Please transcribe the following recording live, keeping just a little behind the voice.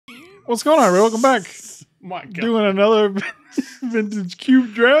What's going on, everybody? Welcome back. My God. Doing another vintage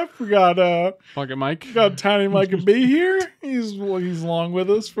cube draft. We got Pocket Mike. got Tiny Mike and B here. He's along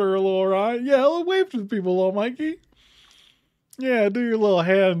with us for a little ride. Yeah, a little wave to the people, little Mikey. Yeah, do your little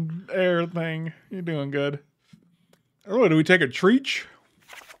hand air thing. You're doing good. Oh, do we take a treach?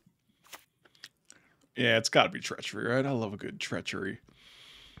 Yeah, it's got to be treachery, right? I love a good treachery.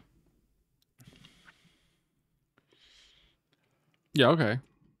 Yeah, okay.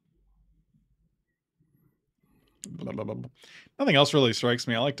 Blah, blah, blah, blah. Nothing else really strikes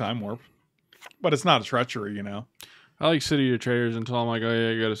me. I like Time Warp. But it's not a treachery, you know? I like City of Traders until I'm like, oh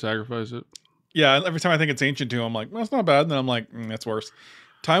yeah, you gotta sacrifice it. Yeah, every time I think it's Ancient 2, I'm like, well, that's not bad. And then I'm like, that's worse.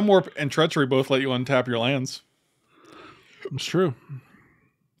 Time Warp and Treachery both let you untap your lands. It's true.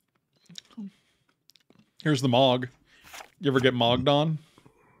 Here's the Mog. You ever get mogged on?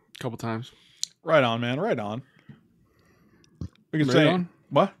 A couple times. Right on, man. Right on. We can Raid say... on?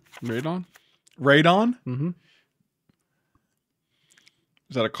 What? Raid on? Raid on? Mm-hmm.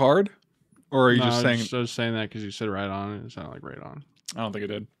 Is that a card? Or are you just saying... I was saying that because you said right on and it sounded like raid on. I don't think it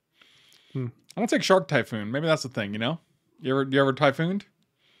did. Hmm. I don't take Shark Typhoon. Maybe that's the thing, you know? You ever Typhooned?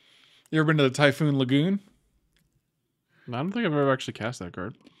 You ever been to the Typhoon Lagoon? I don't think I've ever actually cast that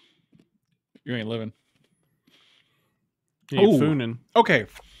card. You ain't living. You ain't Ooh. fooning. Okay.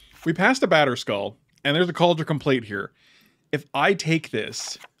 We passed a Batter Skull, and there's a Cauldron Complete here. If I take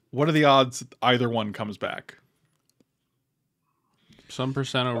this, what are the odds that either one comes back? Some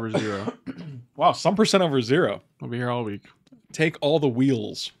percent over 0. Wow, some percent over 0. I'll be here all week. Take all the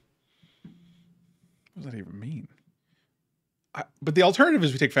wheels. What does that even mean? But the alternative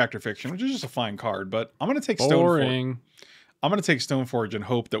is we take Factor Fiction, which is just a fine card. But I'm going to take Stoneforge. Boring. I'm going to take Stoneforge and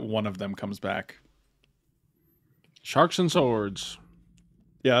hope that one of them comes back. Sharks and swords.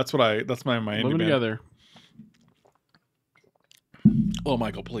 Yeah, that's my indie Living band. together. Oh,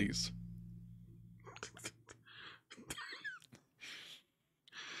 Michael, please.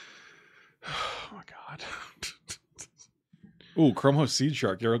 Oh my God. Ooh, Chromos Seed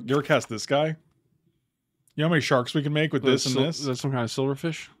Shark. You ever cast this guy? You know how many sharks we can make with this and this? Is that some kind of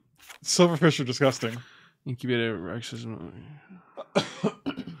silverfish? Silverfish are disgusting. Incubator Rexes.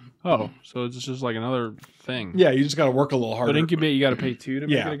 Oh, so it's just like another thing. Yeah, you just got to work a little harder. But incubate, you got to pay 2 to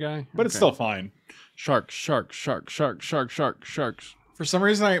make Yeah, it a guy? But it's still fine. Sharks. For some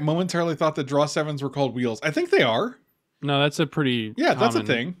reason, I momentarily thought that Draw 7s were called wheels. I think they are. No, that's a pretty Yeah, that's a common-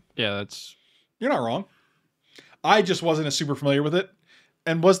 thing. Yeah, that's... You're not wrong. I just wasn't as super familiar with it.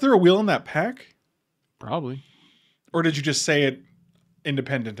 And was there a wheel in that pack? Probably. Or did you just say it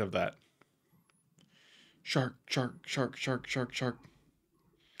independent of that? Shark. I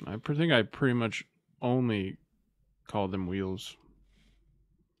think I pretty much only call them wheels.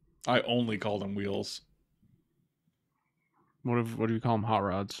 I only call them wheels. What do you call them? Hot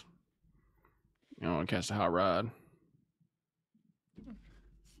rods. You don't want to cast a hot rod.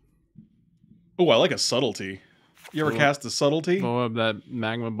 Oh, I like a Subtlety. You ever cast a Subtlety? Blow up that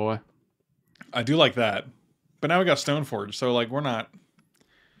magma boy. I do like that. But now we got Stoneforge, so like we're not...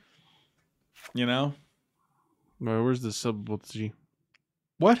 You know? Where's the subtlety?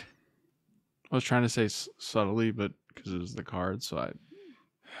 What? I was trying to say subtly, but because it was the card, so I...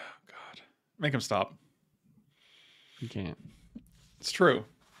 God. Make him stop. You can't. It's true.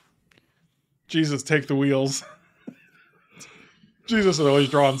 Jesus, take the wheels. Jesus is always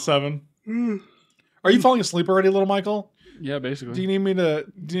drawing 7. Are you falling asleep already, little Michael? Yeah, basically. Do you need me to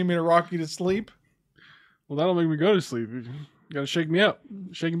rock you to sleep? Well, that'll make me go to sleep. You gotta shake me up.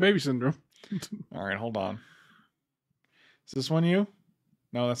 Shaking baby syndrome. All right, hold on. Is this one you?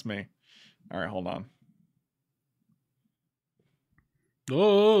 No, that's me. All right, hold on.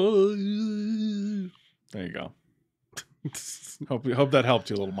 Oh. There you go. Hope that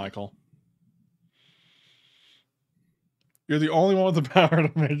helped you, little Michael. You're the only one with the power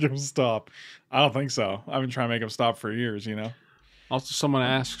to make him stop. I don't think so. I've been trying to make him stop for years, you know? Also, someone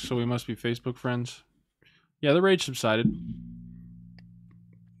asked, so we must be Facebook friends. Yeah, the rage subsided.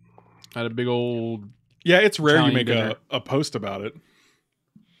 I had a big old... Yeah, it's rare Italian you make dinner. a post about it.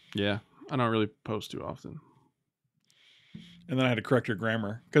 Yeah, I don't really post too often. And then I had to correct your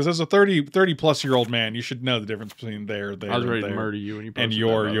grammar. Because as a 30-plus-year-old man, you should know the difference between there, I was ready to there, murder you when you posted and that,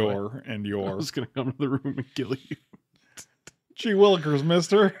 your. I was going to come to the room and kill you. Gee willikers,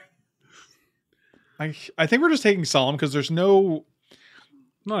 mister. I think we're just taking Solemn because there's no...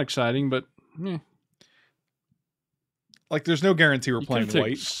 Not exciting, but... Eh. Like, there's no guarantee we're You playing could take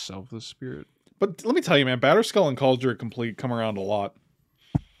white. Selfless Spirit. But let me tell you, man, Batter Skull and Cauldron Complete come around a lot.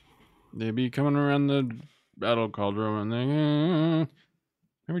 They be coming around the Battle Cauldron and then...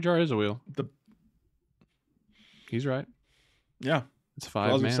 Every jar is a wheel. He's right. Yeah. It's 5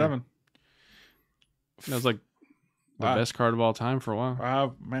 Draws you mana. 7. That was like the best card of all time for a while.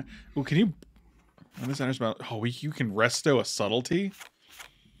 Wow, man. Well, can you... What is that about? Oh, you can resto a subtlety.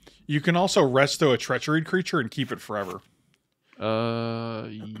 You can also resto a treachery creature and keep it forever.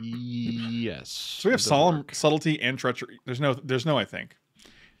 Yes. So we have solemn, subtlety, and treachery. There's no, I think.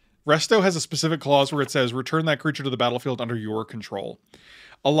 Resto has a specific clause where it says, return that creature to the battlefield under your control.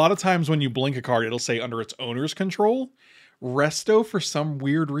 A lot of times when you blink a card, it'll say under its owner's control. Resto, for some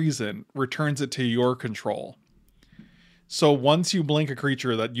weird reason, returns it to your control. So once you blink a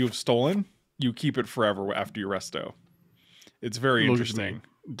creature that you've stolen, you keep it forever after you resto. It's very interesting.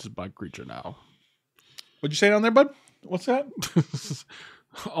 It's a bug creature now. What'd you say down there, bud? What's that?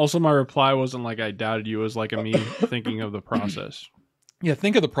 Also, my reply wasn't like I doubted you. It was like a me thinking of the process. Yeah,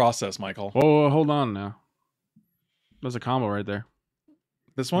 think of the process, Michael. Whoa, hold on now. There's a combo right there.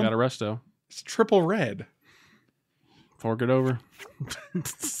 This one? You got a resto. It's triple red. Fork it over.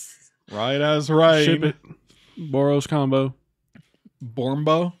 Right as right. Ship it. Boros combo.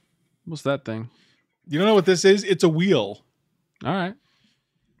 Bormbo? What's that thing? You don't know what this is? It's a wheel. All right.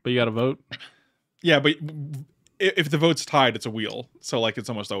 But you got to vote? Yeah, but if the vote's tied, it's a wheel. So, like, it's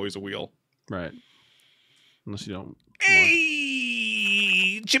almost always a wheel. Right. Unless you don't.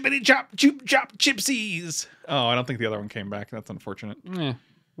 Hey! Chippity chop, choop chop, chipsies! Oh, I don't think the other one came back. That's unfortunate.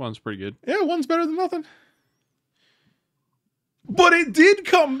 One's pretty good. Yeah, one's better than nothing. But it did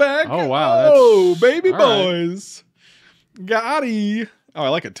come back. Oh, wow. Oh, baby all boys. Right. Got-y. Oh, I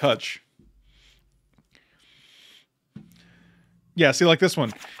like a touch. Yeah, see, like this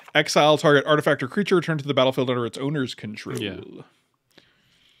one. Exile target artifact or creature returned to the battlefield under its owner's control. Yeah.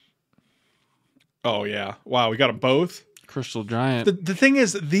 Oh, yeah. Wow, we got them both. Crystal Giant. The thing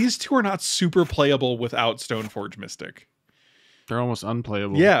is, these two are not super playable without Stoneforge Mystic. They're almost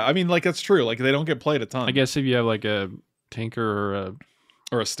unplayable. Yeah, I mean, like, that's true. Like, they don't get played a ton. I guess if you have, like, a Tinker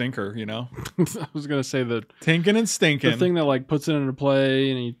or a Stinker, you know? I was going to say the... Tinkin' and Stinkin'. The thing that, like, puts it into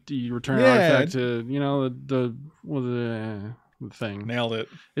play and you return an artifact to, you know, the thing. Nailed it.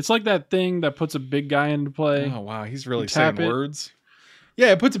 It's like that thing that puts a big guy into play. Oh, wow. He's really saying words.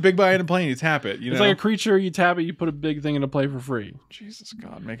 Yeah, it puts a big guy into play and you tap it. It's like a creature, you tap it, you put a big thing into play for free. Jesus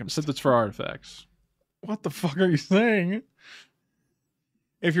God, make him... Except it's for artifacts. What the fuck are you saying?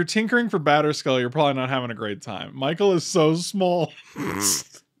 If you're tinkering for Batterskull, you're probably not having a great time. Michael is so small.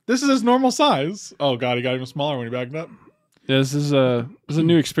 This is his normal size. Oh God, he got even smaller when he backed up. Yeah, this is a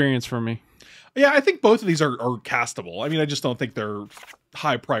new experience for me. Yeah, I think both of these are castable. I mean, I just don't think they're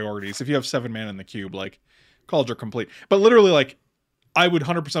high priorities. If you have 7 mana in the cube, like, calls are complete. But literally, like, I would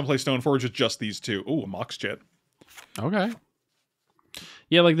 100% play Stoneforge with just these two. Ooh, a Mox Jet. Okay.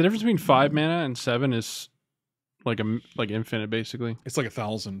 Yeah, like the difference between 5 mana and 7 is like infinite, basically. It's like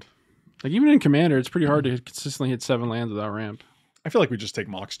 1,000. Like even in Commander, it's pretty hard to consistently hit 7 lands without ramp. I feel like we just take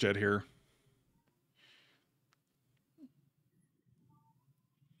Mox Jet here.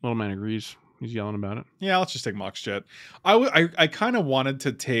 Little man agrees. He's yelling about it. Yeah, let's just take Mox Jet. I kind of wanted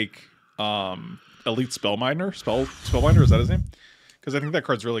to take Elite Spellbinder. Spellbinder, is that his name? Because I think that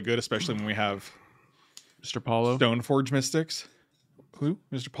card's really good, especially when we have Mr. Paulo. Stoneforge Mystics. Who?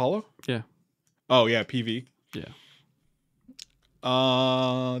 Mr. Paulo? Yeah. Oh, yeah, PV. Yeah.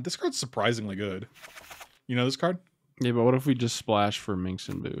 This card's surprisingly good. You know this card? Yeah, but what if we just splash for Minx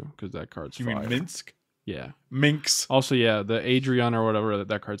and Boo? Because that card's fire. You mean Minsk? Yeah. Minx. Also, yeah, the Adriana or whatever,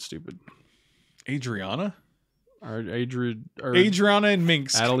 that card's stupid. Adriana? Adriana and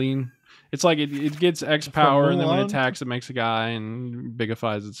Minx. Adeline. It's like it gets X power, and then when it attacks, it makes a guy and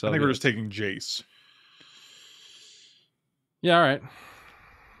bigifies itself. I think we're just taking Jace. Yeah, all right.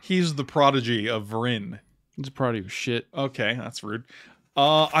 He's the prodigy of Vryn. He's a prodigy of shit. Okay, that's rude.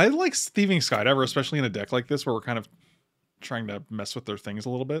 I like Thieving Skydiver, especially in a deck like this where we're kind of trying to mess with their things a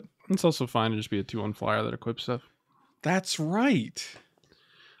little bit. It's also fine to just be a 2/1 flyer that equips stuff. That's right.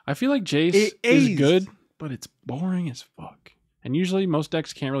 I feel like Jace is good, but it's boring as fuck. And usually most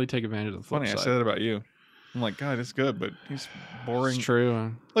decks can't really take advantage of the flip side. I say that about you. I'm like, God, it's good, but he's boring. It's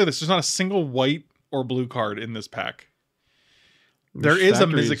true. Look at this. There's not a single white or blue card in this pack. There is a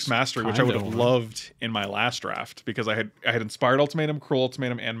Mizzix Mastery, which I would have loved in my last draft because I had Inspired Ultimatum, Cruel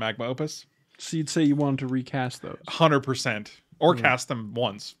Ultimatum, and Magma Opus. So you'd say you wanted to recast those? 100%. Or cast them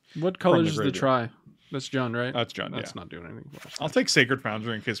once. What colors is the try? That's Jund, right? That's Jund, That's not doing anything for us. I'll take Sacred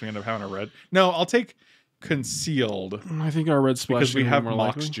Foundry in case we end up having a red. No, I'll take Concealed. I think our red splash because we have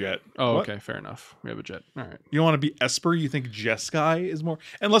Mox Jet. Oh, okay, fair enough. We have a Jet. All right. You don't want to be Esper? You think Jeskai is more?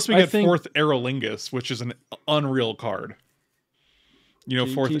 Unless we get 4th Aerolingus, which is an unreal card. You know,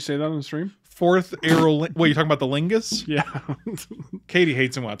 can you say that on the stream? 4th Aerolingus. Wait, you talking about the Lingus? Yeah. Katie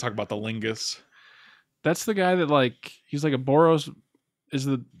hates him when I talk about the Lingus. That's the guy that, like, he's like a Boros. Is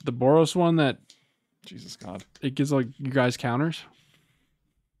the Boros one that Jesus God. It gives like you guys counters.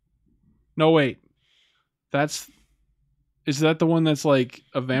 No, wait. Is that the one that's like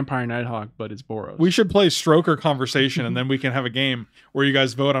a Vampire Nighthawk, but it's Boros? We should play stroke or conversation, and then we can have a game where you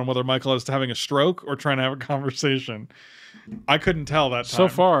guys vote on whether Michael is having a stroke or trying to have a conversation. I couldn't tell that time. So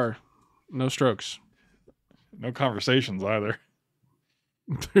far, no strokes. No conversations either.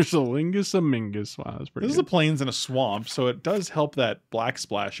 There's a Lingus, a Mingus. Wow, that's pretty This is a plains in a swamp, so it does help that black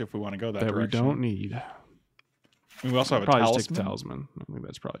splash if we want to go that direction. we don't need. I mean, we also have a probably talisman. Stick talisman. I think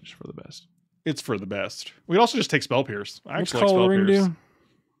that's probably just for the best. It's for the best. We also just take Spell Pierce. I What's actually like Spell Ring Pierce. do?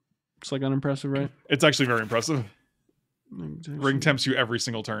 It's like unimpressive, right? It's actually very impressive. Ring tempts you every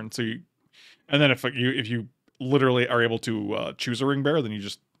single turn. So and then if you literally are able to choose a ring bearer, then you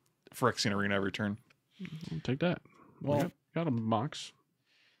just Phyrexian Arena every turn. I'll take that. Well, got a box.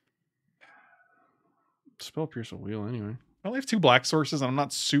 Spell Pierce a wheel anyway. I only have 2 black sources, and I'm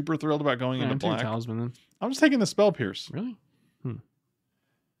not super thrilled about going into black. Talisman then. I'm just taking the Spell Pierce. Really?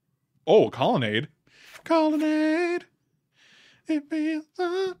 Oh, Colonnade. Colonnade. It feels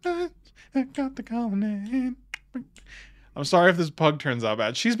so nice. I got the Colonnade. I'm sorry if this pug turns out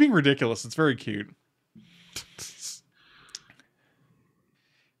bad. She's being ridiculous. It's very cute.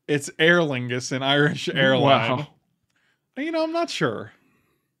 It's Aer Lingus, an Irish airline. Wow. You know, I'm not sure.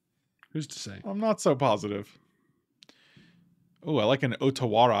 Who's to say? I'm not so positive. Oh, I like an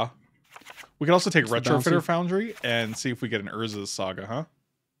Otawara. We could also take Retrofitter Foundry and see if we get an Urza's Saga, huh?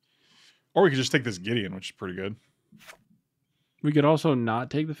 Or we could just take this Gideon, which is pretty good. We could also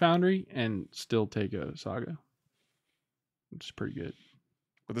not take the Foundry and still take a Saga, which is pretty good.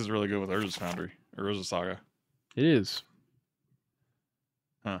 But this is really good with Urza's Foundry, or Urza's Saga. It is.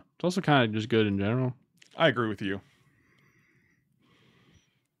 Huh. It's also kind of just good in general. I agree with you.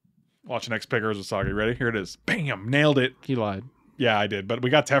 Watch next pick Urza's Saga. You ready? Here it is. Bam! Nailed it. He lied. Yeah, I did. But we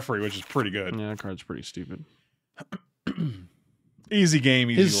got Teferi, which is pretty good. Yeah, that card's pretty stupid. Easy game,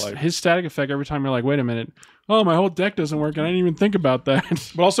 easy life. His static effect every time you're like, wait a minute. Oh, my whole deck doesn't work, and I didn't even think about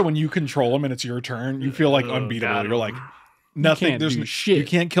that. But also when you control him and it's your turn, you feel like unbeatable. You're like, nothing. There's do shit. You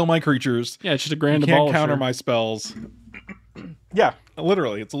can't kill my creatures. Yeah, it's just a grand abolisher. You can't counter my spells. Yeah,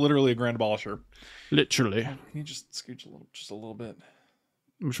 literally. It's literally a grand abolisher. Literally. Can you just scooch just a little bit?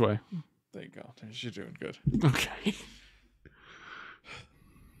 Which way? There you go. You're doing good. Okay.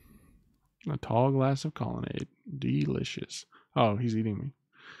 A tall glass of Colonnade. Delicious. Oh, he's eating me.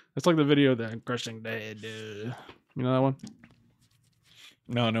 That's like the video that crushing dead. You know that one?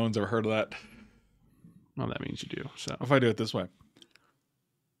 No one's ever heard of that. Well, that means you do. So if I do it this way,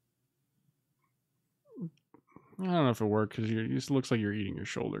 I don't know if it works because it just looks like you're eating your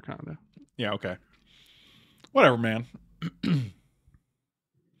shoulder, kind of. Yeah. Okay. Whatever, man.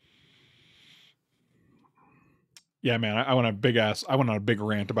 Yeah, man. I went on a big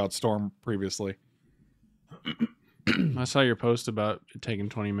rant about Storm previously. I saw your post about it taking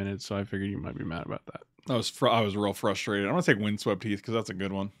 20 minutes, so I figured you might be mad about that. I was real frustrated. I'm gonna take Windswept Heath because that's a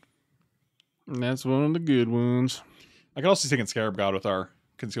good one. And that's one of the good ones. I could also take Scarab God with our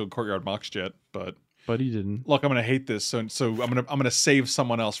Concealed Courtyard Mox Jet, but he didn't. Look, I'm gonna hate this, so I'm gonna save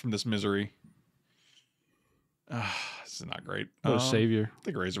someone else from this misery. This is not great. What a savior! I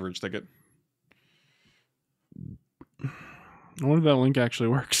think Razor Ridge ticket. I wonder if that link actually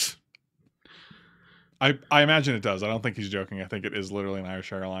works. I imagine it does. I don't think he's joking. I think it is literally an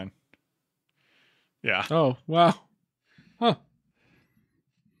Irish airline. Yeah. Oh, wow. Huh.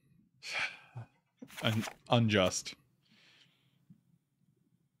 Unjust.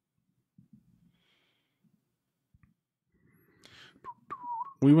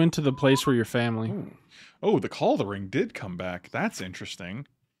 We went to the place where your family. Oh, the Call of the Ring did come back. That's interesting.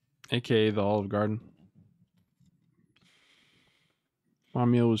 AKA the Olive Garden. My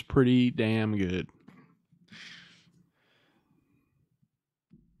meal was pretty damn good.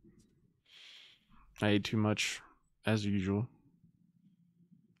 I ate too much, as usual.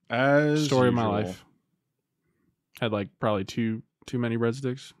 Story of my life. Had like probably too many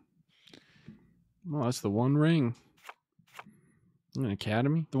breadsticks. Well, that's the one ring. An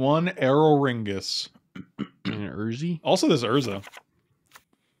Academy. The one Aeroringus. And an Urzi. Also, this Urza.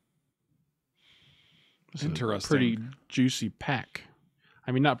 This interesting. Pretty juicy pack.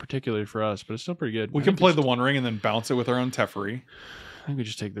 I mean, not particularly for us, but it's still pretty good. We can play the one ring and then bounce it with our own Teferi. I think we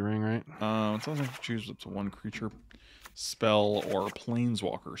just take the ring, right? It sounds like you choose up to one creature spell or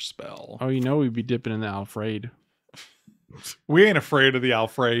planeswalker spell. Oh, you know we'd be dipping in the Alfred. We ain't afraid of the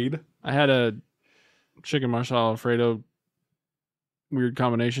Alfred. I had a chicken marsala Alfredo weird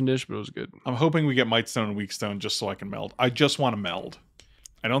combination dish, but it was good. I'm hoping we get Mightstone and Weakstone just so I can meld. I just want to meld.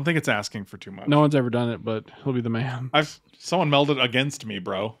 I don't think it's asking for too much. No one's ever done it, but he'll be the man. Someone melded against me,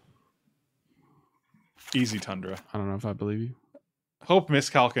 bro. Easy Tundra. I don't know if I believe you. Hope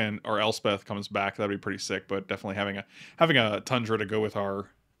Miscalcan or Elspeth comes back. That'd be pretty sick. But definitely having a Tundra to go with our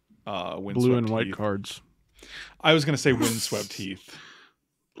Windswept Blue and white Heath. cards. I was gonna say Windswept Heath,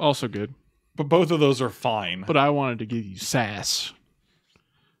 Also good. but both of those are fine. But I wanted to give you sass.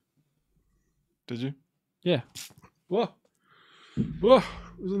 Did you? Yeah. Whoa. Whoa.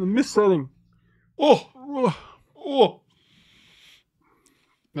 It was in the miss setting. Oh, Whoa. oh!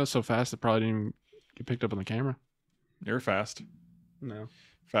 That was so fast it probably didn't even get picked up on the camera. You're fast. No.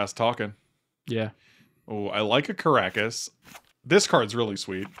 Fast talking. Yeah. Oh, I like a Caracas. This card's really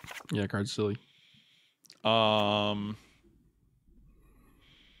sweet. Yeah, card's silly. I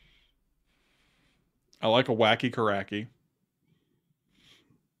like a wacky Karaki.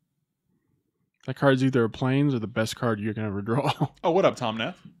 That card's either a plains or the best card you can ever draw. Oh, what up, Tom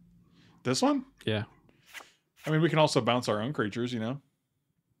Neff? This one? Yeah. I mean, we can also bounce our own creatures, you know?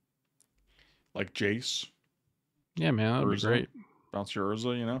 Like Jace. Yeah, man, that'd be Urza. great. Bounce your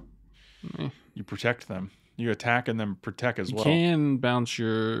Urza, you know? Eh. You protect them. You attack and then protect as You well. can bounce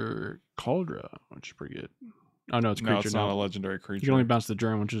your Cauldra, which is pretty good. Oh, no, it's a creature. No, it's not a legendary You creature. can only bounce the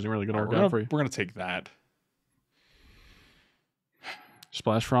Germ, which isn't really going to work out for you. We're going to take that.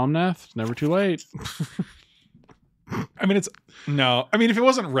 Splash for Omnath. It's never too late. I mean, if it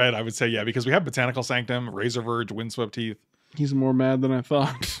wasn't red, I would say yeah, because we have Botanical Sanctum, Razor Verge, Windswept Heath. He's more mad than I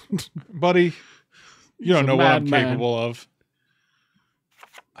thought. Buddy, you don't He's know a what I'm madman. capable of.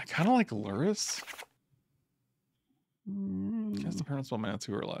 I kind of like Luris. Cast the permanent spell mana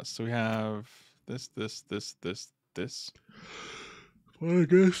 2 or less. So we have this. Well, I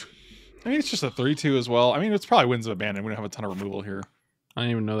guess. I mean, it's just a 3/2 as well. I mean, it's probably Winds of Abandon. We don't have a ton of removal here. I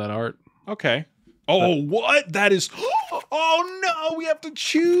didn't even know that art. Okay. Oh, what? That is... Oh, no! We have to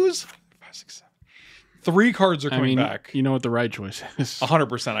choose! 5, 6, 7. 3 cards are coming back. You know what the right choice is.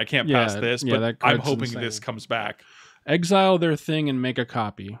 100%. I can't pass this, yeah, but that I'm card's hoping insane. this comes back. Exile their thing and make a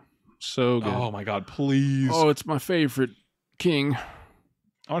copy. So good. Oh, my God. Please. Oh, it's my favorite king.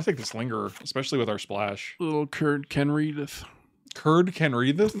 I want to take this Lingerer, especially with our splash. Little Kurd Kenreedith. Kurd can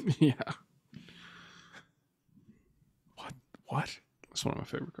read this? Yeah. What? It's one of my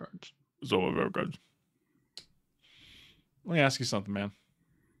favorite cards. It's one of my favorite cards. Let me ask you something, man.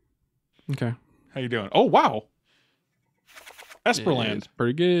 Okay. How you doing? Oh, wow. Esperland. It's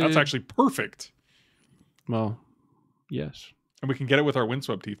pretty good. That's actually perfect. Well, yes. And we can get it with our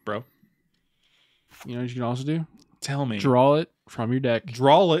Windswept Heath, bro. You know what you can also do? Tell me. Draw it from your deck.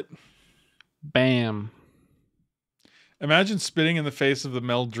 Draw it. Bam. Imagine spitting in the face of the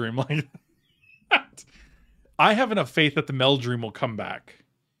Meldream like that. I have enough faith that the Meldream will come back.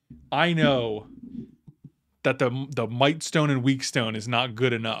 I know that the Might Stone and Weak Stone is not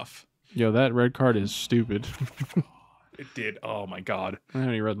good enough. Yo, that red card is stupid. It did. Oh my God. I don't have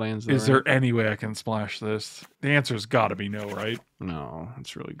any red lands though, Is there any way I can splash this? The answer's got to be no, right? No,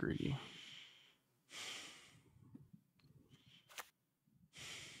 it's really greedy.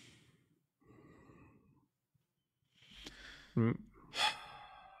 I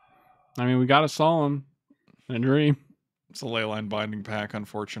mean, we got a Solemn and a Dream. It's a Leyline Binding pack,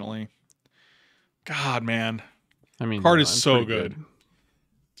 unfortunately. God, man. I mean, Card is it's so pretty good.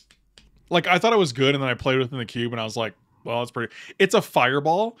 Like, I thought it was good, and then I played with it in the cube, and I was like, well, it's pretty... It's a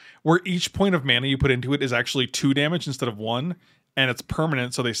fireball, where each point of mana you put into it is actually 2 damage instead of 1, and it's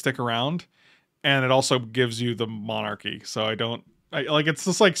permanent, so they stick around, and it also gives you the Monarchy, so it's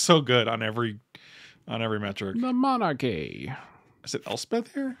just, like, so good on every metric. The Monarchy. Is it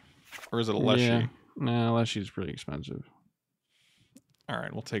Elspeth here? Or is it a Leshy? Yeah. Nah, Leshy's pretty expensive. All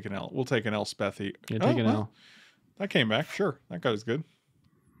right, we'll take an Elspethy. Yeah, take an L. That came back. Sure, that guy's good.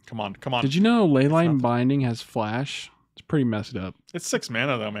 Come on. Did you know Leyline Binding has Flash? It's pretty messed up. It's 6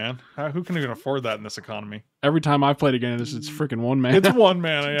 mana though, man. Who can even afford that in this economy? Every time I've played against this, it's freaking 1 mana. It's 1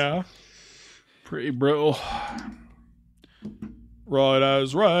 mana, yeah. Pretty brittle. Right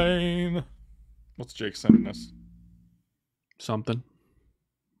as rain. What's Jake sending us? Something.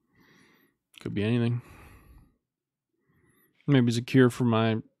 Could be anything. Maybe it's a cure for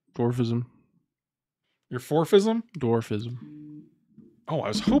my dwarfism. Your Forfism? Dwarfism. Oh, I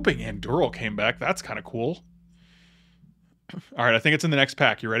was hoping Anduril came back. That's kind of cool. All right, I think it's in the next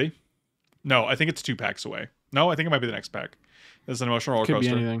pack. You ready? No, I think it's 2 packs away. No, I think it might be the next pack. This is an emotional roller Could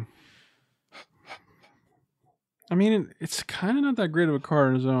coaster. be anything. I mean, it's kind of not that great of a card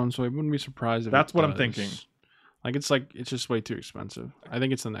on its own, so I wouldn't be surprised if That's it what I'm does. thinking. It's just way too expensive. I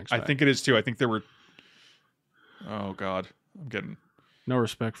think it's the next pack. I think it is too. I think there were... Oh, God. I'm getting... No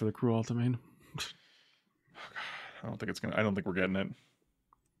respect for the Cruel Ultimatum. I don't think we're getting it.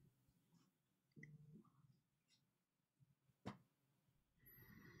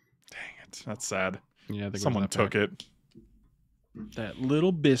 Dang it. That's sad. Yeah, I think someone took it. That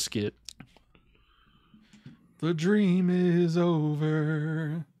little biscuit. The dream is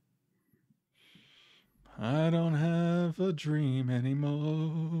over. I don't have a dream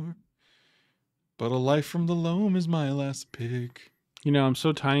anymore. But a life from the loam is my last pick. You know, I'm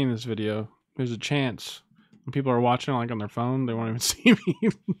so tiny in this video. There's a chance when people are watching like on their phone, they won't even see me.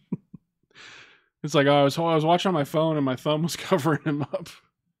 It's like I was watching on my phone and my thumb was covering him up.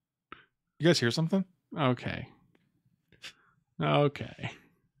 You guys hear something? Okay. Okay.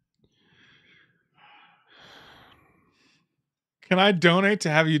 Can I donate to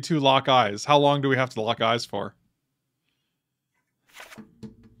have you two lock eyes? How long do we have to lock eyes for?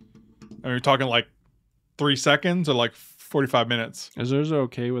 Are we talking like 3 seconds or like 45 minutes? Is Urza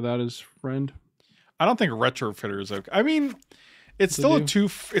okay without his friend? I don't think Retrofitter is okay. I mean, it's still a 2.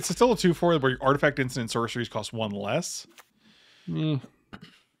 It's still a 2/4 where your artifact, instant, and sorceries cost 1 less. I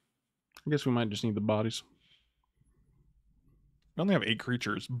guess we might just need the bodies. We only have 8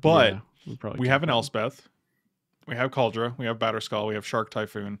 creatures, but yeah, we have an Elspeth. We have Cauldra. We have Batterskull. We have Shark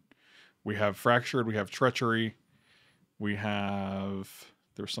Typhoon. We have Fractured. We have Treachery. We have...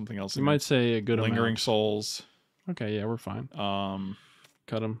 There's something else. You might say a good Lingering amount. Souls. Okay, yeah, we're fine.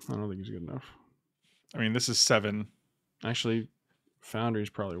 Cut him. I don't think he's good enough. I mean, this is 7. Actually,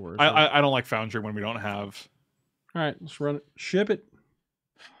 Foundry's probably worse. I don't like Foundry when we don't have... All right, let's run it. Ship it.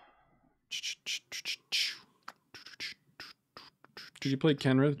 Did you play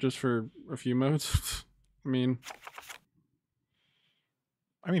Kenrith just for a few modes? I mean,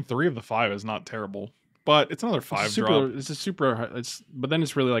 3 of the 5 is not terrible, but it's another 5 drop. It's a super. But then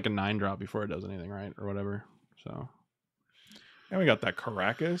it's really like a 9 drop before it does anything, right, or whatever. So, and we got that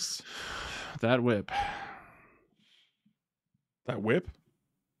Caracas. That whip. That whip.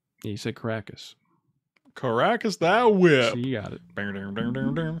 Yeah, you said Caracas. Caracas, that whip. So you got it.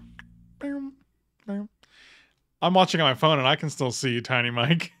 I'm watching on my phone and I can still see you, Tiny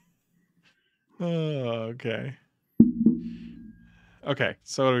Mike. Okay. Okay,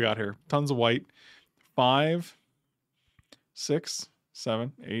 so what do we got here? Tons of white. 5, 6,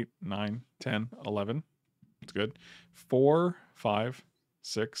 7, 8, 9, 10, 11. That's good. 4, 5,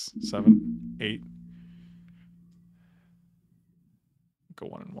 6, 7, 8. Go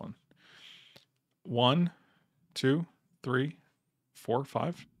 1 and 1. 1, 2, 3, 4,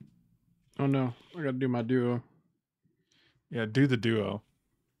 5. Oh no, I gotta do my duo. Yeah, do the duo.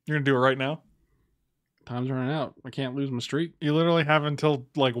 You're gonna do it right now? Time's running out. I can't lose my streak. You literally have until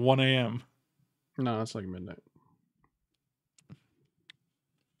like 1 a.m. No, that's like midnight.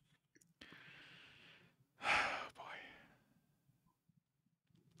 Boy.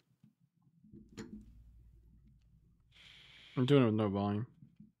 I'm doing it with no volume.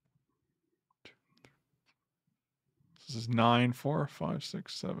 This is 9, 4, 5,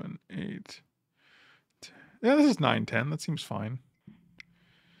 6, 7, 8. 10. Yeah, this is 9, 10. That seems fine.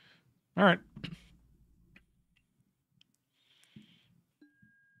 All right.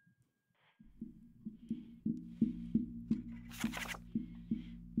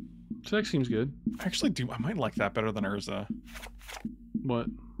 So that seems good. I actually do. I might like that better than Urza. What?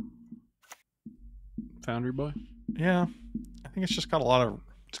 Foundry boy? Yeah. I think it's just got a lot of...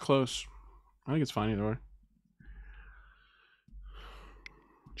 It's close. I think it's fine either way.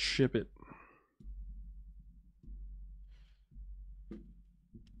 Ship it.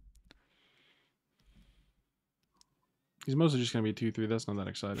 He's mostly just going to be 2-3. That's not that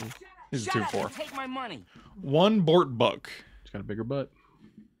exciting. He's a 2/4. Take my money. 1 Bort Buck. He's got a bigger butt.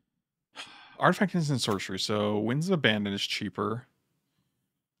 Artifact Instant Sorcery. So Winds of Abandon is cheaper.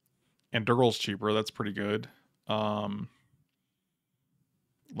 And Durgal's cheaper. That's pretty good.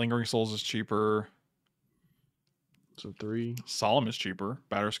 Lingering Souls is cheaper. So 3. Solemn is cheaper.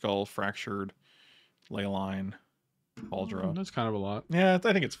 Batterskull, Fractured, Leyline, Cauldra. That's kind of a lot. Yeah, I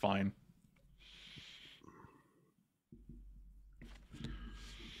think it's fine.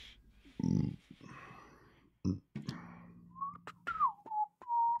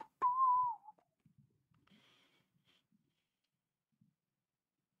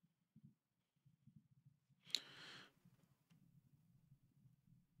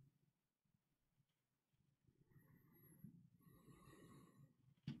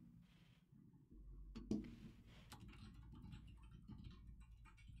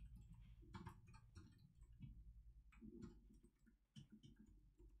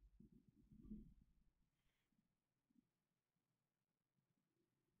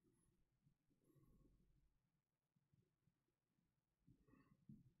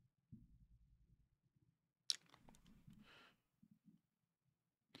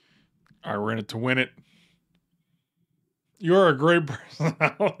 All right, we're in it to win it. You're a great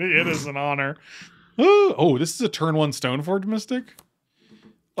personality. It is an honor. Oh, this is a turn 1 Stoneforge Mystic?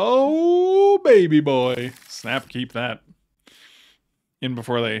 Oh, baby boy. Snap, keep that. In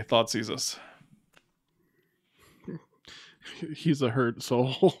before they thought seize us. He's a hurt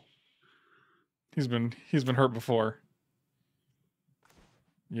soul. He's been hurt before.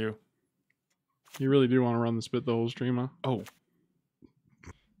 You really do want to run the spit the whole stream, huh? Oh.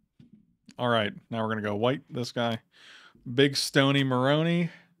 All right, now we're gonna go white. This guy, Big Stony Maroney.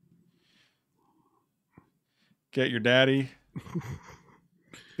 Get your daddy.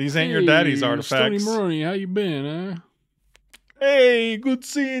 These ain't your daddy's artifacts. Stony Maroney, how you been, huh? Hey, good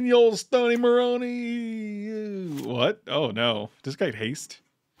seeing you, old Stony Maroney. What? Oh no, does this guy haste?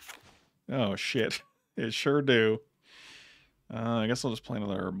 Oh shit, it sure do. I guess I'll just play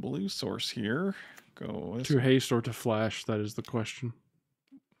another blue source here. Go to haste or to flash, that is the question.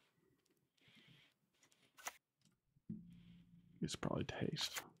 It's probably to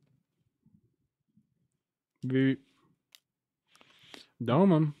haste.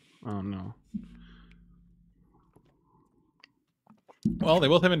 Dome him. Oh no. Well, they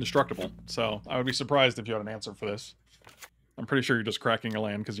both have indestructible, so I would be surprised if you had an answer for this. I'm pretty sure you're just cracking a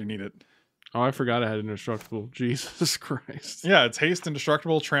land because you need it. Oh, I forgot I had indestructible. Jesus Christ. Yeah, it's haste,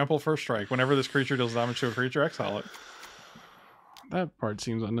 indestructible, trample, first strike. Whenever this creature deals damage to a creature, exile it. That part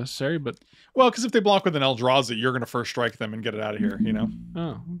seems unnecessary, but... Well, because if they block with an Eldrazi, you're going to first strike them and get it out of here, you know?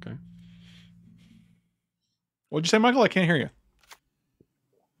 Oh, okay. What'd you say, Michael? I can't hear you.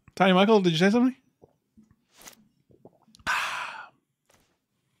 Tiny Michael, did you say something?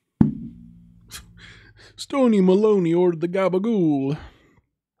 Stony Maloney ordered the gabagool.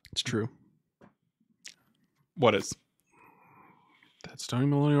 It's true. What is? That's Stony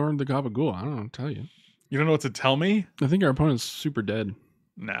Maloney ordered the gabagool. I don't know what to tell you. You don't know what to tell me? I think our opponent's super dead.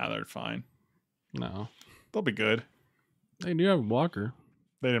 Nah, they're fine. No. They'll be good. They do have a blocker.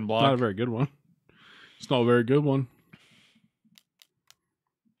 They didn't block. Not a very good one. It's not a very good one.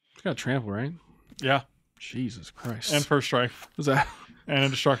 It's got trample, right? Yeah. Jesus Christ. And first strike. Was that? And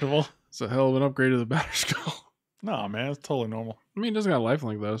indestructible. It's a hell of an upgrade to the batter skull. No, man, it's totally normal. I mean, it doesn't got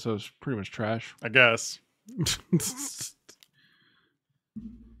lifelink though, so it's pretty much trash. I guess.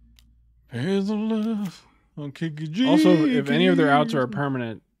 Here's the love. I'll kick your G. Also, if any of their outs are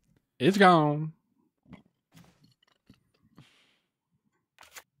permanent, it's gone.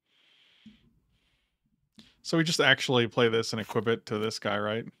 So we just actually play this and equip it to this guy,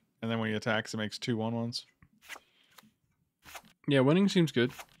 right? And then when he attacks, it makes 2 1/1s. Yeah, winning seems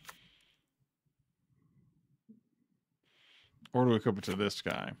good. Or do we equip it to this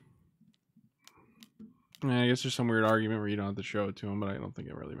guy? Yeah, I guess there's some weird argument where you don't have to show it to him, but I don't think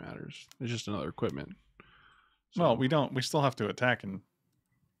it really matters. It's just another equipment. So, Well, we don't. We still have to attack and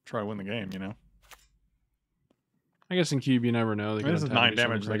try to win the game, you know? I guess in Cube, you never know. I mean, this is 9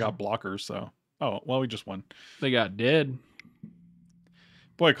 damage. They got blockers, so... Oh, well, we just won. They got dead.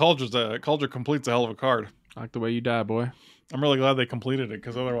 Boy, Cauldron completes a hell of a card. I like the way you die, boy. I'm really glad they completed it,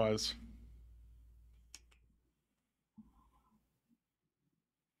 because otherwise...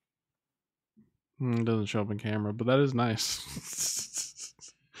 It doesn't show up in camera, but that is nice.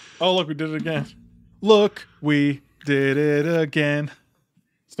 Oh, look, we did it again. Look, we did it again.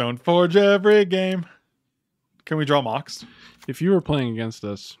 Stoneforge every game. Can we draw Mox? If you were playing against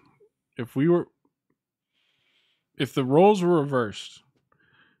us, if the roles were reversed,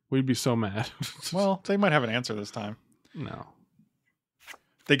 we'd be so mad. Well, they might have an answer this time. No.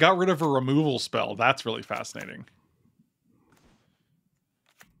 They got rid of a removal spell. That's really fascinating.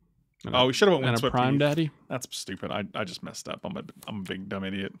 Oh, we should have went and a Windswept Prime Eve. Daddy. That's stupid. I just messed up. I'm a big dumb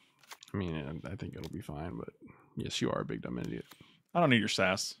idiot. I mean, I think it'll be fine, but yes, you are a big dumb idiot. I don't need your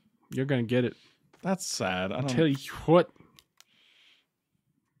sass. You're gonna get it. That's sad. I don't tell you what.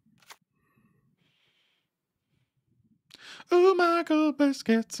 Oh, Michael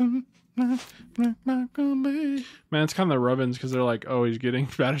Biscuits and Michael B. Man, it's kind of the Rubbins because they're like, oh, he's getting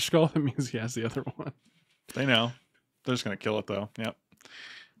Batter Skull. That means he has the other one. They know. They're just gonna kill it though. Yep.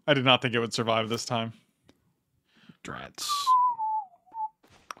 I did not think it would survive this time. Drats.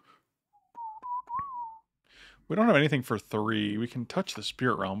 We don't have anything for 3. We can touch the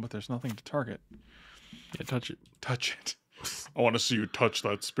Spirit Realm, but there's nothing to target. Yeah, touch it. Touch it. I want to see you touch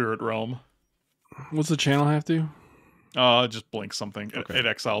that Spirit Realm. What's the channel have to? Just blink something. Okay. It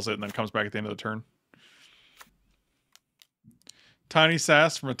exiles it and then comes back at the end of the turn. Tiny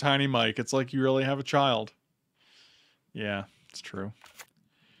sass from a tiny mic. It's like you really have a child. Yeah, it's true.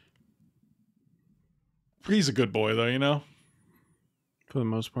 He's a good boy, though, you know? For the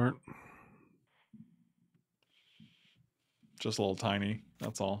most part. Just a little tiny.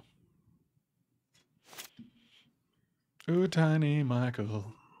 That's all. Ooh, tiny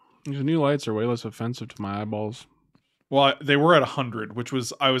Michael. These new lights are way less offensive to my eyeballs. Well, they were at 100, which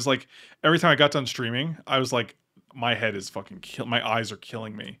was, I was like, every time I got done streaming, I was like, my head is fucking my eyes are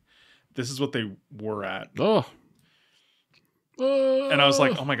killing me. This is what they were at. Oh. And I was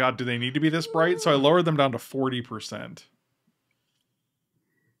like, oh my God, do they need to be this bright? So I lowered them down to 40%.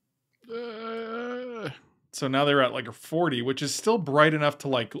 So now they're at like a 40, which is still bright enough to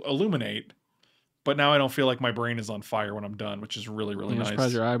like illuminate. But now I don't feel like my brain is on fire when I'm done, which is really, really nice. I'm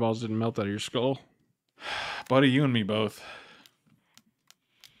surprised your eyeballs didn't melt out of your skull. Buddy, you and me both.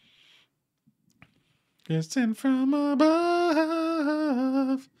 Kissing from above.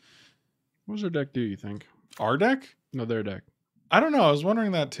 What does their deck do, you think? Our deck? No, their deck. I don't know. I was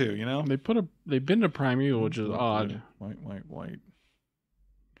wondering that too, you know? They've been to Primeval, which is odd. White.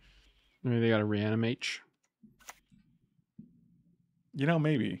 Maybe they got to reanimate. You know,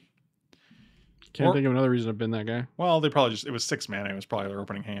 maybe. Can't think of another reason I've been that guy. Well, they probably just, it was 6 mana. It was probably their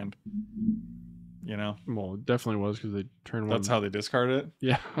opening hand. You know? Well, it definitely was because they turned one. That's how they discarded it?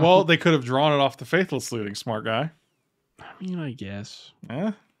 Yeah. Well, they could have drawn it off the Faithless Looting, smart guy. I mean, I guess.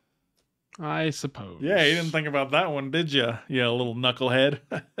 Eh? I suppose. Yeah, you didn't think about that one, did you? Yeah, little knucklehead.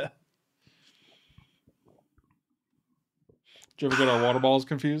 Did you ever get our water balls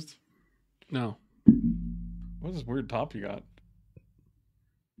confused? No. What is this weird top you got?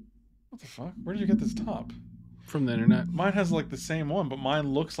 What the fuck? Where did you get this top? From the internet. Mine has like the same one, but mine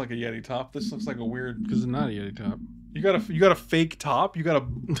looks like a Yeti top. This looks like a weird. Because it's not a Yeti top. You got a fake top? You got a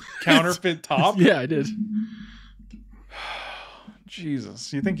counterfeit top? Yeah, I did.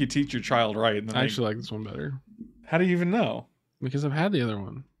 Jesus, you think you teach your child right? And then I actually like this one better. How do you even know? Because I've had the other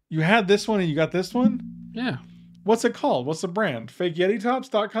one. You had this one and you got this one? Yeah. What's it called? What's the brand?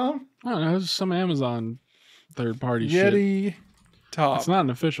 FakeYetiTops.com? I don't know. It's some Amazon third-party shit. Yeti top. It's not an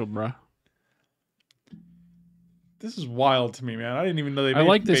official, bruh. This is wild to me, man. I didn't even know they made I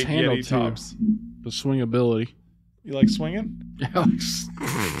like this fake handle Yeti too. tops. The swingability. You like swinging? Yeah.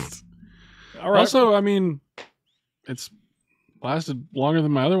 All right. Also, I mean, it's lasted longer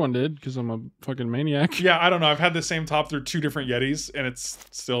than my other one did because I'm a fucking maniac. Yeah, I don't know. I've had the same top through 2 different Yetis, and it's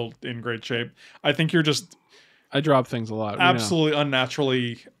still in great shape. I think you're just I drop things a lot. absolutely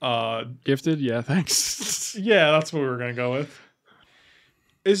unnaturally Gifted? Yeah, thanks. yeah, that's what we were gonna go with.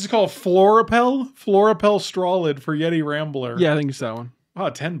 This is called Florapel Straw Lid for Yeti Rambler. Yeah, I think it's that one. Oh,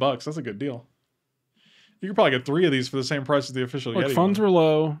 $10. That's a good deal. You could probably get 3 of these for the same price as the official Look, Yeti funds one. were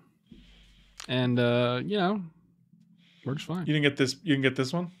low, and you know, works fine. You didn't get this. You can get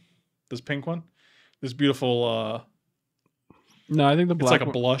this one, this pink one, this beautiful. No, I think the black. It's like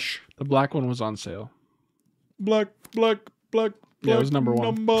a blush. The black one was on sale. Black. Yeah, it was number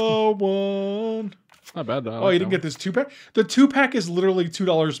one. Number one. Not bad though. Oh, you didn't get this 2-pack? The 2-pack is literally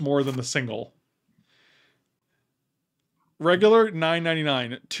 $2 more than the single. Regular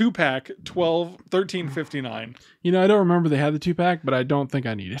 $9.99. 2-pack $13.59. You know, I don't remember they had the 2-pack, but I don't think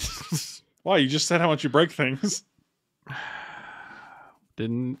I need it. Wow, you just said how much you break things.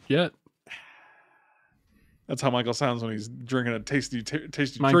 Didn't yet. That's how Michael sounds when he's drinking a tasty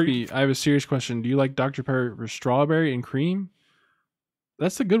Mike treat. B, I have a serious question. Do you like Dr. Pepper with strawberry and cream?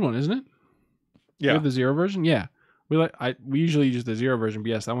 That's the good one, isn't it? Yeah. We have the zero version? Yeah. We usually use the zero version, but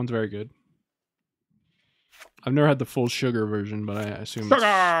yes, that one's very good. I've never had the full sugar version, but I assume it's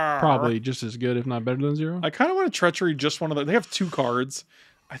probably just as good, if not better than zero. I kind of want a treachery, just one of the. They have 2 cards.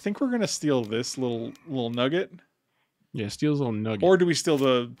 I think we're gonna steal this little nugget. Yeah, steals a little nugget. Or do we steal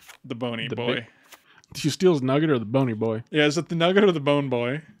the bony boy? Do you steal his nugget or the bony boy? Yeah, is it the nugget or the bone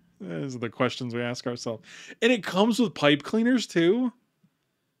boy? Those are the questions we ask ourselves. And it comes with pipe cleaners too.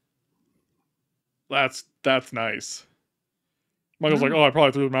 That's nice. Michael's like, oh, I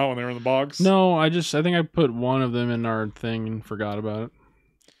probably threw them out when they were in the box. No, I think I put one of them in our thing and forgot about it.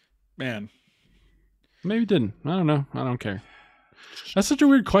 Man. Maybe didn't. I don't know. I don't care. That's such a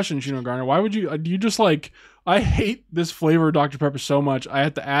weird question, Gino Garner. Why would you? Do you just like? I hate this flavor of Dr. Pepper so much. I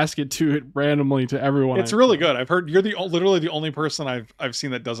have to ask it randomly to everyone. It's really good. I've heard you're literally the only person I've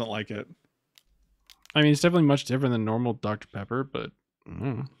seen that doesn't like it. I mean, it's definitely much different than normal Dr. Pepper, but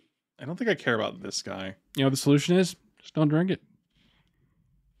I don't think I care about this guy. You know, the solution is just don't drink it.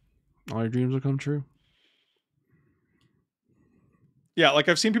 All your dreams will come true. Yeah, like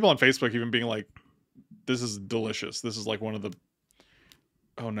I've seen people on Facebook even being like, "This is delicious. This is like one of the."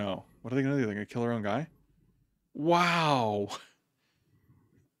 Oh no! What are they gonna do? They're gonna kill their own guy? Wow.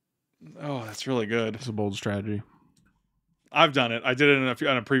 Oh, that's really good. It's a bold strategy. I've done it. I did it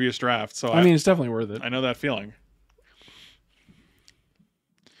on a previous draft, so I mean, it's definitely worth it. I know that feeling.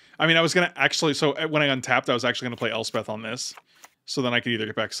 I mean, I was gonna actually. So when I untapped, I was actually gonna play Elspeth on this, so then I could either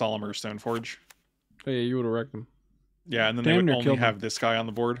get back Solemn or Stoneforge. Hey, you would have wrecked them. Yeah, and then Damn they would near only killed have this guy on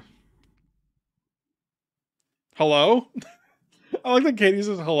the board. Hello? I like that Katie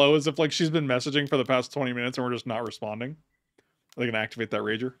says hello as if like she's been messaging for the past 20 minutes and we're just not responding. Are they going to activate that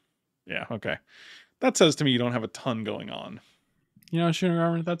rager? Yeah, okay. That says to me you don't have a ton going on. You know, Shooting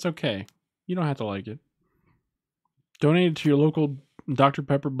Armor, that's okay. You don't have to like it. Donate it to your local Dr.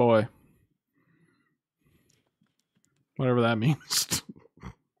 Pepper boy. Whatever that means.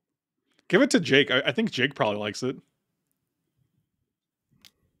 Give it to Jake. I think Jake probably likes it.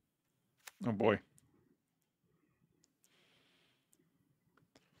 Oh boy.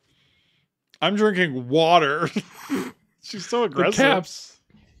 I'm drinking water. She's so aggressive. The caps.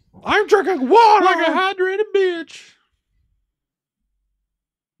 I'm drinking water Like a hydrated bitch.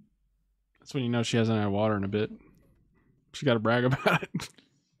 That's when you know she hasn't had water in a bit. She got to brag about it.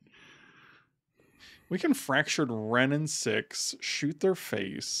 We can Fractured Ren and 6, shoot their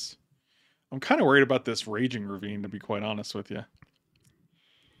face. I'm kind of worried about this Raging Ravine, to be quite honest with you.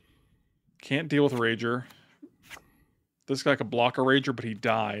 Can't deal with Rager. This guy could block a Rager, but he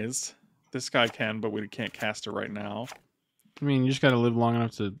dies. This guy can, but we can't cast it right now. I mean, you just got to live long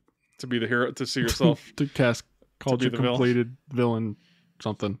enough to be the hero, to see yourself. to cast Culture Completed Villain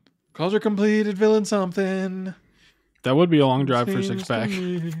something. Culture Completed Villain something. That would be a long drive for 6-pack.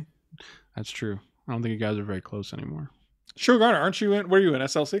 That's true. I don't think you guys are very close anymore. Sure, Garner, aren't you in? Where are you in?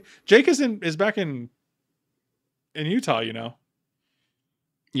 SLC? Jake is back in Utah, you know.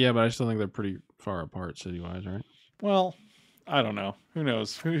 Yeah, but I still think they're pretty far apart city-wise, right? Well, I don't know. Who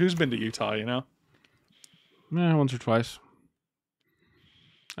knows? Who's been to Utah, you know? Yeah, once or twice.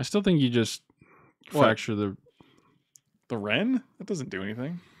 I still think you just fracture the Ren. That doesn't do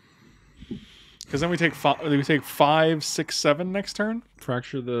anything. Because then we take 5, 6, 7 next turn.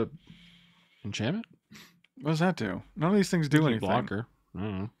 Fracture the enchantment. What does that do? None of these things do anything. Blocker. I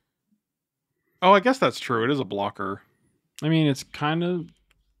don't know. Oh, I guess that's true. It is a blocker. I mean, it's kind of.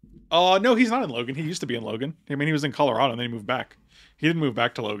 Oh no, he's not in Logan. He used to be in Logan. I mean, he was in Colorado and then he moved back. He didn't move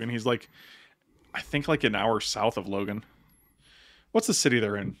back to Logan. He's like, I think like an hour south of Logan. What's the city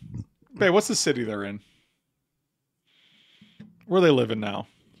they're in? Babe, what's the city they're in? Where are they living now?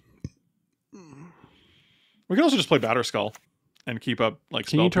 We can also just play Batterskull and keep up like.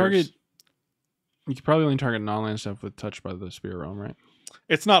 Can you target? You could probably only target non-land stuff with Touched by the Spear Realm, right?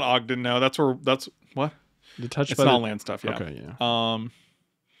 It's not Ogden. No, that's what. The Touched it's by non-land stuff. Yeah. Okay. Yeah.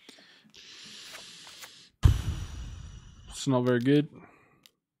 It's not very good.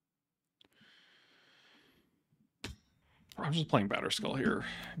 I'm just playing Batterskull here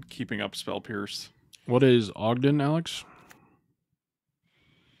and keeping up Spell Pierce. What is Ogden, Alex?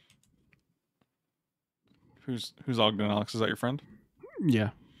 Who's Ogden, Alex? Is that your friend?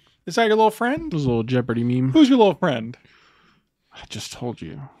 Yeah. Is that your little friend? This is a little Jeopardy meme. Who's your little friend? I just told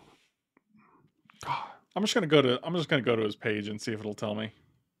you. I'm just gonna go to his page and see if it'll tell me.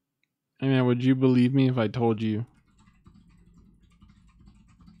 I mean, would you believe me if I told you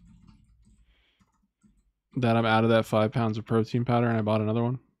that I'm out of that 5 pounds of protein powder and I bought another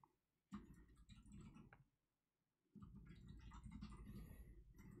one?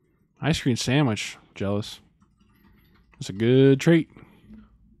 Ice cream sandwich. Jealous. It's a good treat.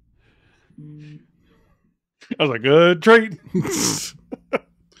 That was a good treat. Look at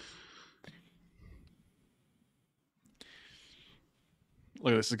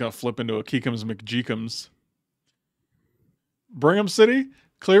this. It's going to flip into a Kekums McJeekums. Brigham City?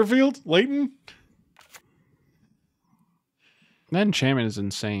 Clearfield? Layton? That enchantment is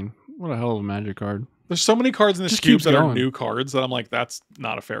insane. What a hell of a magic card. There's so many cards in this Just cube keep that are going. new cards that I'm like, that's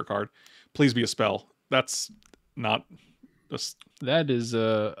not a fair card. Please be a spell. That's not... That is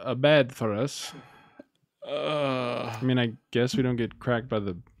a bad for us. I mean, I guess we don't get cracked by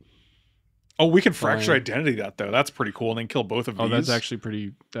the... Oh, we can Fracture Identity that, though. That's pretty cool. And then kill both of these. Oh, that's actually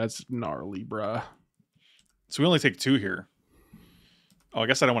pretty... That's gnarly, bruh. So we only take 2 here. Oh, I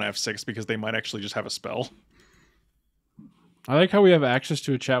guess I don't want to F6 because they might actually just have a spell. I like how we have access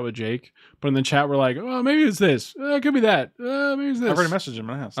to a chat with Jake, but in the chat we're like, oh, maybe it's this. It could be that. Maybe it's this. I've already messaged him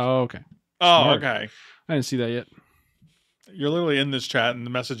and asked. Oh, okay. Oh, Smart. okay. I didn't see that yet. You're literally in this chat and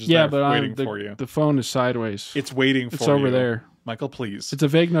the message is Yeah, there but waiting for you. The phone is sideways. It's waiting for you. It's over there. Michael, please. It's a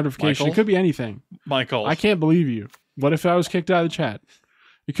vague notification. Michael? It could be anything. Michael. I can't believe you. What if I was kicked out of the chat?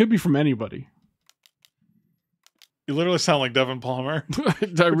 It could be from anybody. You literally sound like Devin Palmer.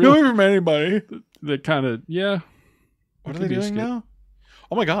 I really, from anybody. that kind of, yeah. What are they doing now?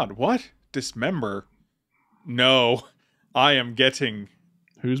 Oh my god, what? Dismember? No. I am getting...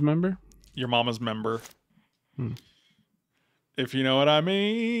 Whose member? Your mama's member. If you know what I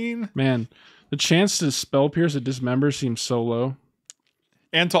mean. Man, the chance to Spell Pierce a Dismember seems so low.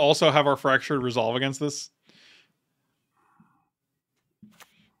 And to also have our Fractured resolve against this.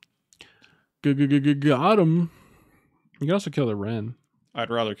 Got him. You can also kill the Wren. I'd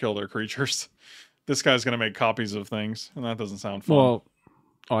rather kill their creatures. This guy's going to make copies of things, and that doesn't sound fun. Well,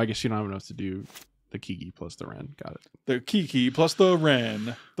 I guess you don't have enough to do the Kiki plus the Wren. Got it. The Kiki plus the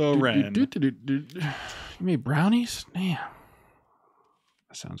Wren. The Wren. You made brownies? Damn.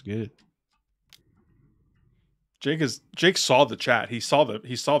 That sounds good. Jake saw the chat. He saw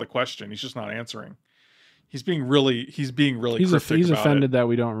the question. He's just not answering. He's being really cryptic He's about offended it. that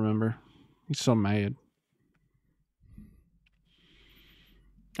we don't remember. He's so mad.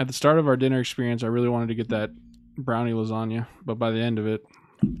 At the start of our dinner experience, I really wanted to get that brownie lasagna, but by the end of it,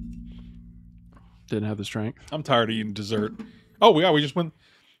 didn't have the strength. I'm tired of eating dessert. Oh, yeah, we just went.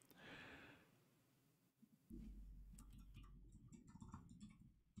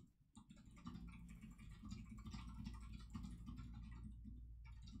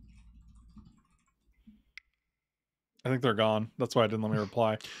 I think they're gone. That's why I didn't let me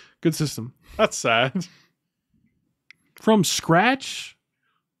reply. Good system. That's sad. From scratch?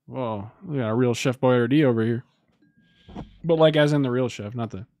 Whoa, we got a real Chef Boyardee over here. But like as in the real chef, not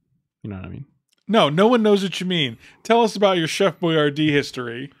the, you know what I mean? No one knows what you mean. Tell us about your Chef Boyardee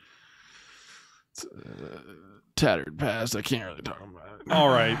history. It's tattered past. I can't really talk about it. All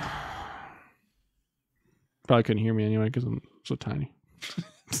right. Probably couldn't hear me anyway because I'm so tiny.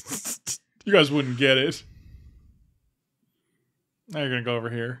 You guys wouldn't get it. Now you're going to go over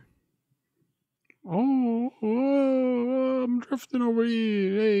here. Oh, I'm drifting over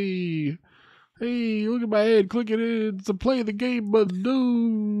here. Hey, look at my head. Click it. It's a play the game button.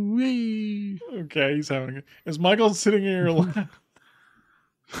 No, hey. Okay, he's having it. Is Michael sitting in your lap?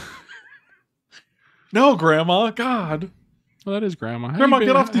 No, Grandma. God. Well, that is Grandma. Grandma,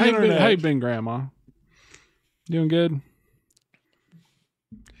 get off the internet. How you been, Grandma? Doing good?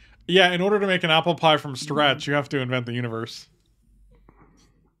 Yeah, in order to make an apple pie from scratch, you have to invent the universe.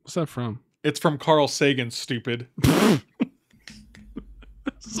 What's that from? It's from Carl Sagan, stupid.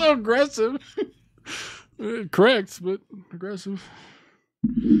 So aggressive. Correct, but aggressive.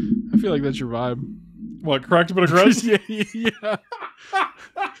 I feel like that's your vibe. What, correct but aggressive? Yeah.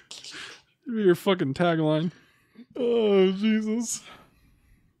 Your fucking tagline. Oh, Jesus.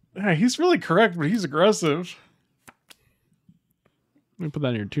 Yeah, he's really correct, but he's aggressive. Let me put that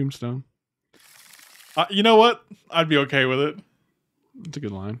in your tombstone. You know what? I'd be okay with it. It's a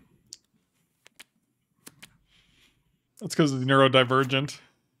good line. That's because it's neurodivergent.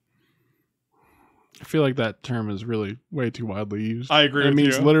 I feel like that term is really way too widely used. I agree It with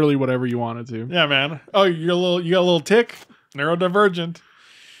means you. literally whatever you want it to. Yeah, man. Oh, you got a little tick? Neurodivergent.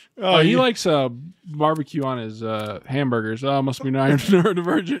 Oh, he likes barbecue on his hamburgers. Oh, must be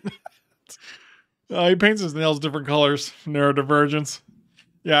neurodivergent. He paints his nails different colors. Neurodivergence.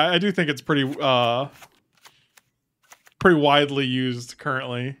 Yeah, I do think it's pretty widely used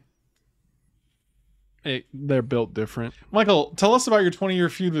currently. Hey, they're built different. Michael, tell us about your 20-year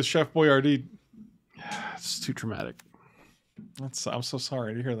feud with Chef Boyardee. It's too traumatic. I'm so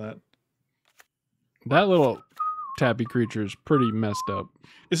sorry to hear that. That little tappy creature is pretty messed up.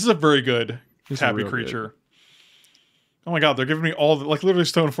 This is a very good This is tappy real creature. good. Oh my god, they're giving me all the, like, literally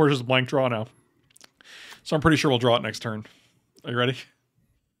Stoneforge is a blank draw now. So I'm pretty sure we'll draw it next turn. Are you ready?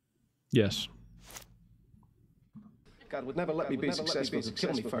 Yes. God would never let me be successful.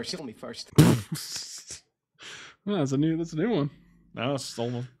 Kill me first. Kill me first. Oh, that's a new one. No, it's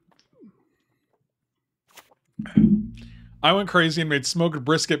stolen. I went crazy and made smoked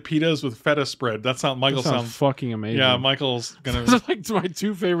brisket pitas with feta spread. That's how Michael That sounds sounds. fucking amazing. Yeah, Michael's gonna. Those are like my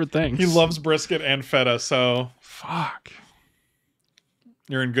two favorite things. He loves brisket and feta, so Fuck.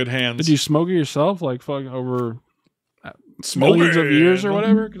 you're in good hands. Did you smoke it yourself? Like fuck over Smoke millions of it. years or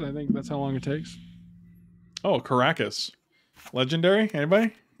whatever? Because I think that's how long it takes. Oh, Caracas. Legendary?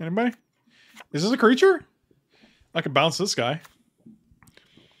 Anybody? Is this a creature? I could bounce this guy.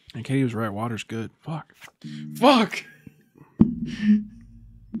 And Katie was right. Water's good. Fuck. Fuck!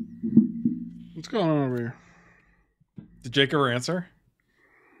 What's going on over here? Did Jake ever answer?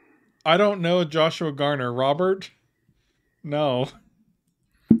 I don't know Joshua Garner. Robert? No.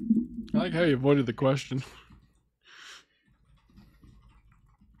 I like how you avoided the question.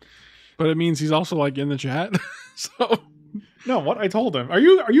 But it means he's also like in the chat. So No, what? I told him. Are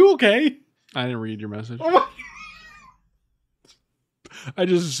you okay? I didn't read your message. Oh, my... I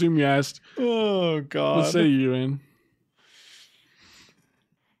just assumed you asked. oh God. What city you in?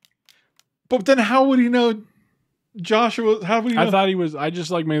 But then how would he know Joshua? How would he know? I thought he was. I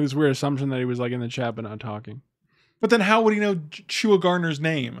just like made this weird assumption that he was like in the chat but not talking. But then how would he know Joshua Garner's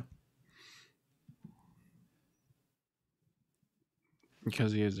name?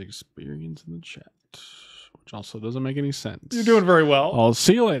 Because he has experience in the chat, which also doesn't make any sense. You're doing very well. I'll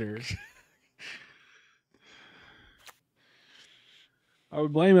see you later. I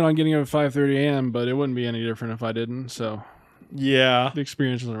would blame it on getting up at 5:30 a.m., but it wouldn't be any different if I didn't. So Yeah. the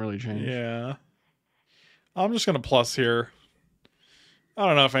experience doesn't really change. Yeah. I'm just going to plus here. I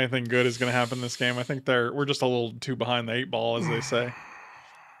don't know if anything good is going to happen this game. I think we're just a little too behind the 8 ball, as they say.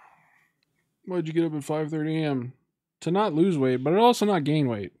 Why'd you get up at 5:30 a.m.? To not lose weight, but also not gain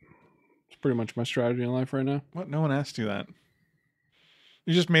weight. It's pretty much my strategy in life right now. What? No one asked you that.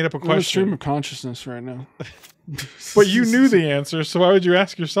 You just made up a I'm in a stream question. of consciousness right now. But you knew the answer, so why would you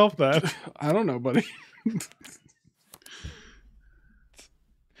ask yourself that? I don't know, buddy.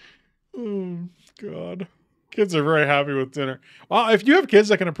 Oh, God. Kids are very happy with dinner. Well, if you have kids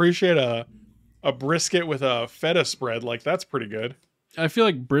that can appreciate a brisket with a feta spread, like, that's pretty good. I feel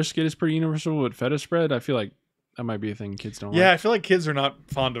like brisket is pretty universal, but feta spread, I feel like that might be a thing kids don't Yeah, like. I feel like kids are not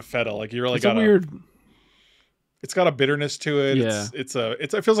fond of feta. Like, you really It's got a weird. It's got a bitterness to it. Yeah. It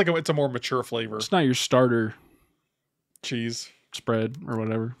feels like it's a more mature flavor. It's not your starter Cheese. spread or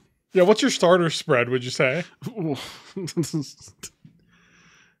whatever. Yeah, what's your starter spread, would you say?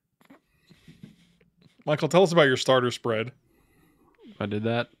 Michael, tell us about your starter spread. If I did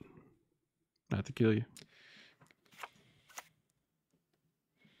that, I have to kill you.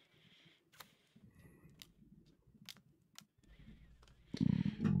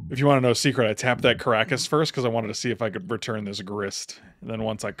 If you want to know a secret, I tapped that Caracas first because I wanted to see if I could return this grist. And then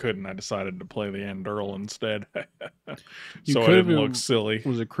once I couldn't, I decided to play the Andurl instead. So I didn't look silly.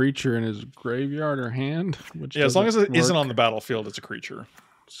 Was a creature in his graveyard or hand? Which Yeah, as long as it isn't work. on the battlefield, it's a creature.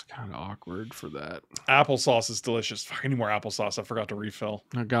 It's kind of awkward for that. Applesauce is delicious. Fuck, I need more applesauce. I forgot to refill.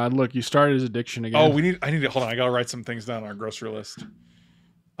 Oh God, look, you started his addiction again. Oh, I need to, hold on. I got to write some things down on our grocery list.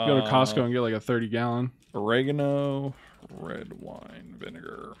 Go to Costco and get like a 30-gallon. Oregano, red wine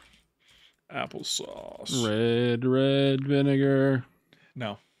vinegar, applesauce. Red vinegar.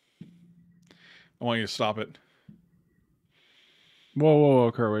 No. I want you to stop it.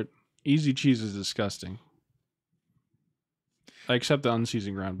 Whoa, Kerwit. Easy cheese is disgusting. I accept the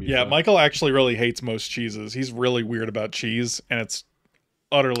unseasoned ground beef. Yeah, though. Michael actually really hates most cheeses. He's really weird about cheese, and it's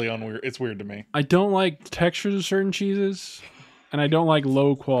utterly unweird. It's weird to me. I don't like textures of certain cheeses, and I don't like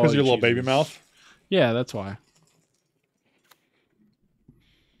low quality. Because your little baby cheeses. mouth? Yeah, that's why.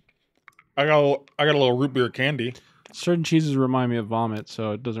 I got a little root beer candy. Certain cheeses remind me of vomit,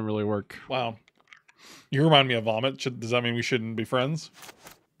 so it doesn't really work. Wow. You remind me of vomit. Does that mean we shouldn't be friends?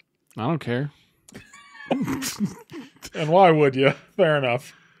 I don't care. And why would you? Fair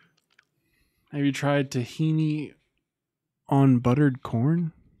enough. Have you tried tahini on buttered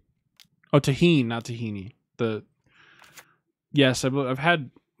corn? Oh, tahini, not tahini. Yes, I've had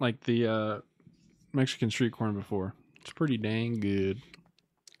like the Mexican street corn before. It's pretty dang good.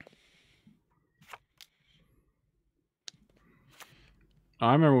 Oh,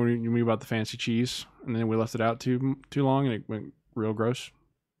 I remember when we bought the fancy cheese, and then we left it out too long, and it went real gross.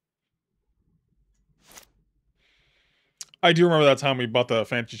 I do remember that time we bought the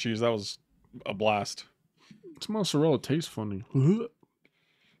fancy cheese. That was a blast. This mozzarella tastes funny.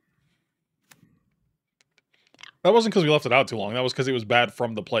 That wasn't because we left it out too long. That was because it was bad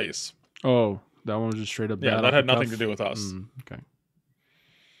from the place. Oh, that one was just straight up bad. Yeah, that had nothing to do with us. Okay.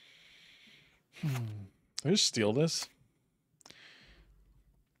 Did I just steal this?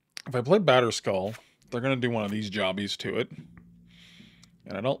 If I play Batterskull, they're going to do one of these jobbies to it.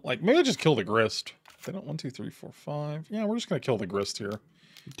 And I don't like... Maybe I just kill the grist. They don't... 1, 2, 3, 4, 5. Yeah, we're just going to kill the grist here.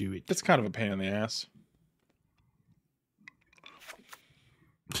 Do it. It's kind of a pain in the ass.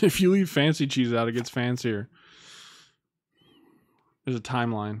 If you leave fancy cheese out, it gets fancier. There's a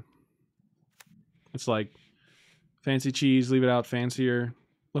timeline. It's like fancy cheese, leave it out, fancier.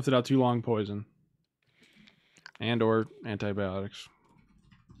 Left it out too long, poison. And or antibiotics.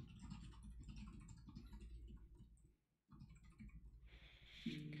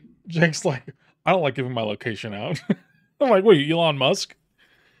 Jake's like, I don't like giving my location out. I'm like, wait, Elon Musk?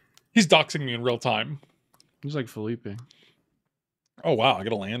 He's doxing me in real time. He's like Felipe. Oh, wow, I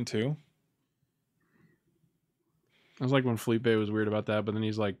get a land too. I was like when Felipe was weird about that, but then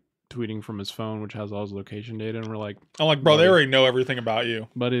he's like tweeting from his phone, which has all his location data, and we're like, I'm like, bro, they Buddy. already know everything about you.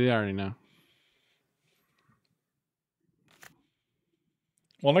 buddy, they already know.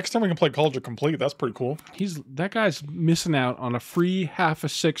 Well, next time we can play Culture Complete. That's pretty cool. That guy's missing out on a free half a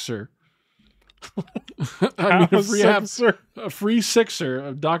sixer. A free sixer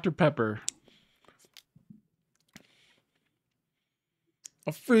of Dr. Pepper.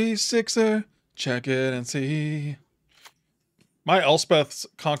 A free sixer. Check it and see. My Elspeth's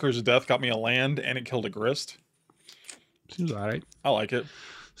Conqueror's Death got me a land and it killed a grist. Seems alright. I like it.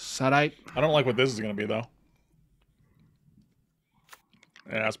 Sadite. I don't like what this is going to be, though.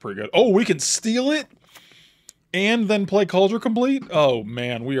 Yeah, that's pretty good. Oh, we can steal it? and then play Cauldron Complete? Oh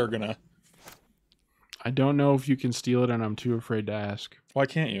man, we are gonna. I don't know if you can steal it, and I'm too afraid to ask. Why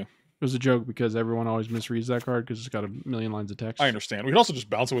can't you? It was a joke because everyone always misreads that card because it's got a million lines of text. I understand. We could also just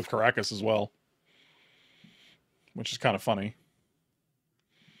bounce it with Caracas as well, which is kind of funny.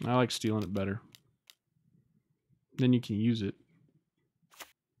 I like stealing it better. Then you can use it.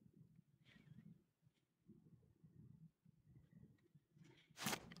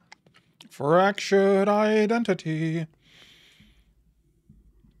 Fractured identity.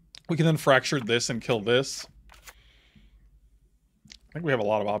 We can then fracture this and kill this. I think we have a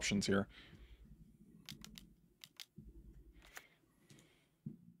lot of options here.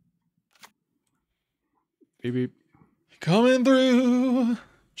 Beep, beep. Coming through,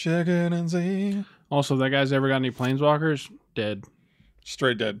 checking and see. Also, if that guy's ever got any planeswalkers, dead.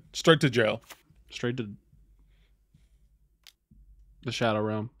 Straight dead. Straight to jail. Straight to the Shadow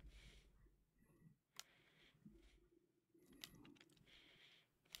Realm.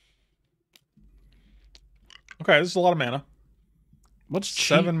 Okay, this is a lot of mana. What's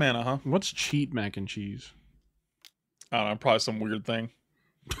 7 mana, huh? What's cheat mac and cheese? I don't know, probably some weird thing.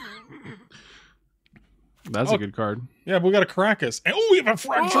 That's a good card. Yeah, but we got a Caracas. And, oh, we have a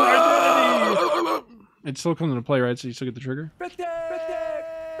fractured identity! It still comes into play, right? So you still get the trigger?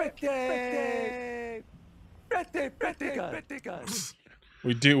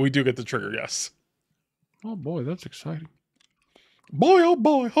 We do get the trigger, yes. Oh boy, that's exciting. Boy, oh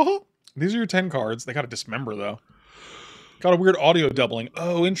boy, haha. These are your 10 cards. They got a dismember, though. Got a weird audio doubling.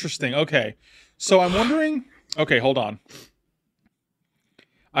 Oh, interesting. Okay. So I'm wondering... Okay, hold on.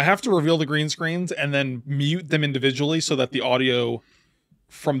 I have to reveal the green screens and then mute them individually so that the audio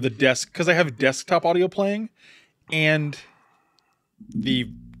from the desk... Because I have desktop audio playing and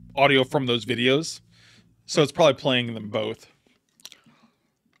the audio from those videos. So it's probably playing them both.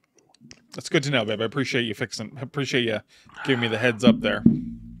 That's good to know, babe. I appreciate you fixing... I appreciate you giving me the heads up there.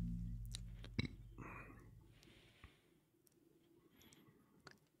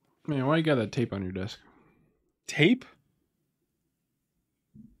 Man, why you got that tape on your desk? Tape?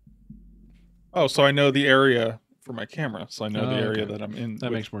 Oh, so I know the area for my camera. So I know the area that I'm in.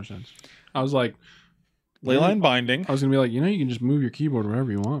 That makes more sense. I was like... Leyline Binding. I was going to be like, you can just move your keyboard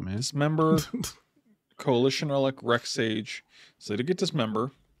wherever you want, man. Dismember. Coalition Relic. Rex Sage. So to get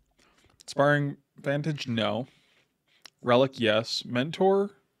Dismember. Inspiring Vantage? No. Relic? Yes. Mentor?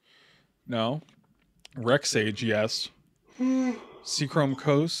 No. Rex Sage? Yes. Seachrome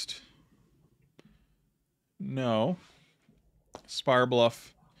Coast? No. Spire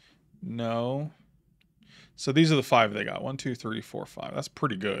Bluff? No. So these are the 5 they got. 1, 2, 3, 4, 5. That's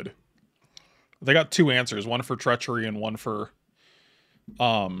pretty good. They got 2 answers. One for Treachery and one for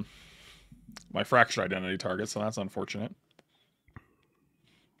my Fractured Identity target. So that's unfortunate.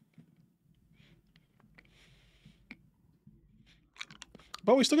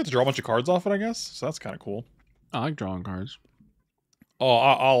 But we still get to draw a bunch of cards off it, I guess. So that's kind of cool. I like drawing cards. Oh,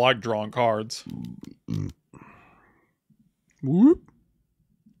 I like drawing cards. Whoop.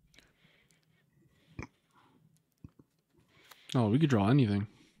 Oh, we could draw anything.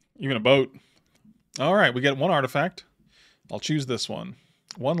 Even a boat. All right, we get 1 artifact. I'll choose this one.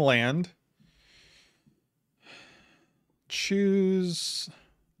 1 land. Choose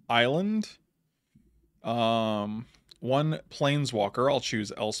island. 1 planeswalker. I'll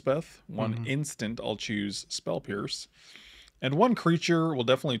choose Elspeth. 1 instant. I'll choose Spell Pierce. And 1 creature will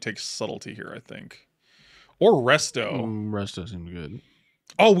definitely take subtlety here, I think. Or Resto. Resto seems good.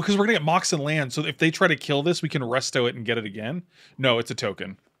 Oh, because we're going to get Mox and land. So if they try to kill this, we can Resto it and get it again. No, it's a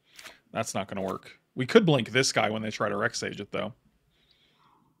token. That's not going to work. We could blink this guy when they try to Rex Sage it, though.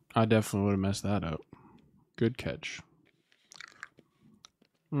 I definitely would have messed that up. Good catch.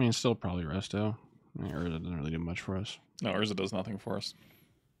 I mean, still probably Resto. Urza doesn't really do much for us. No, Urza does nothing for us.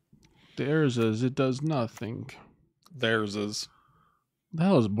 The Urzas, it does nothing. Theirs is. The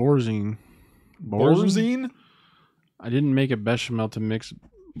hell is Borzine? Borzine? I didn't make a bechamel to mix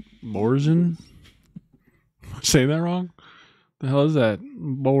Borzin. Say that wrong? The hell is that?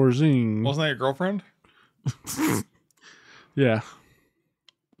 Borzine. Wasn't that your girlfriend? Yeah.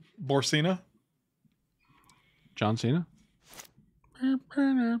 Borsina? John Cena? There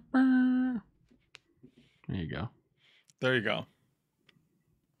you go. There you go.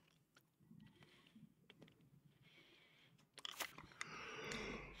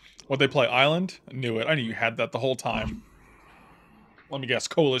 What they play? Island? I knew it. I knew you had that the whole time. Let me guess.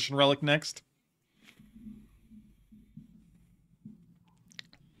 Coalition Relic next.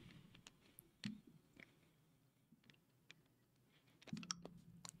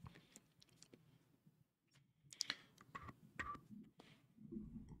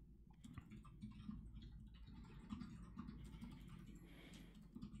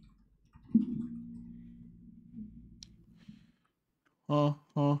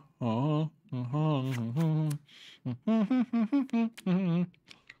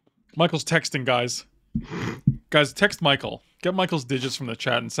 Michael's texting, guys. Guys, text Michael. Get Michael's digits from the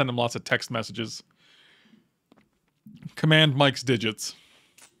chat and send him lots of text messages. Command Mike's digits.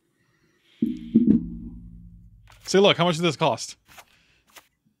 See, look, how much did this cost?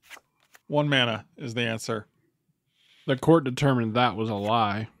 1 mana is the answer. The court determined that was a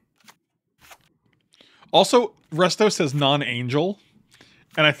lie. Also, Resto says non-angel,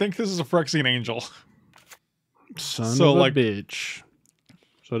 and I think this is a Phyrexian angel. Son So, of a like- bitch.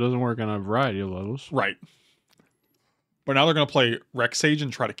 So it doesn't work on a variety of levels. Right. But now they're going to play Rexage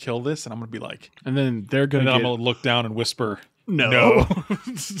and try to kill this, and I'm going to be like... And then they're going And to then I'm going to look down and whisper, No. No.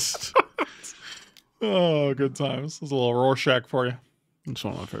 Oh, good times. This is a little Rorschach for you. It's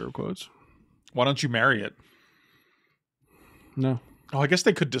one of my favorite quotes. Why don't you marry it? No. Oh, I guess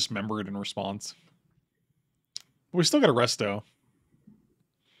they could dismember it in response. We still got a Resto.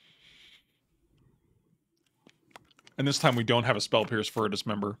 And this time we don't have a Spell Pierce for a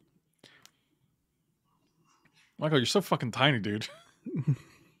dismember. Michael, you're so fucking tiny, dude.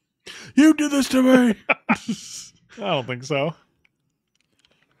 You did this to me! I don't think so.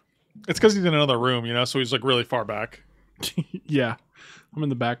 It's because he's in another room, you know, so he's like really far back. Yeah. I'm in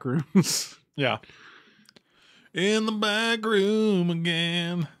the back rooms. Yeah. In the back room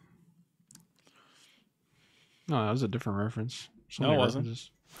again. No, that was a different reference. So No, many it wasn't.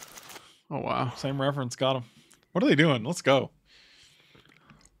 references. Oh, wow. Same reference, got him. What are they doing? Let's go.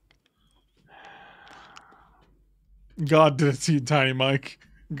 God did it to you, Tiny Mike.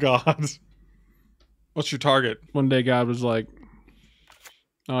 God. What's your target? One day God was like,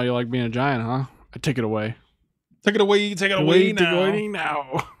 oh, you like being a giant, huh? I take it away. Take it away, take it away now. Take it away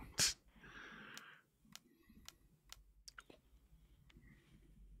now.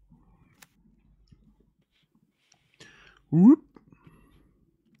 Whoop.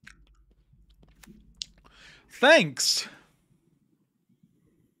 Thanks.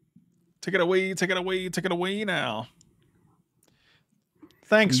 Take it away, take it away, take it away now.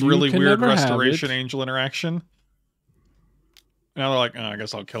 Thanks, You really can weird never have restoration it. angel interaction. Now they're like, oh, I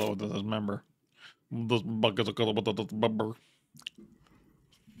guess I'll kill it with this member. This bucket's a color with this member.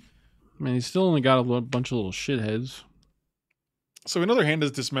 Man, he's still only got a bunch of little shitheads. So another hand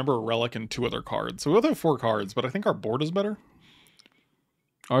is dismember a relic and 2 other cards. So we both have 4 cards, but I think our board is better.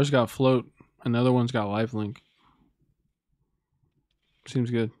 Ours got float, and the other one's got lifelink. Seems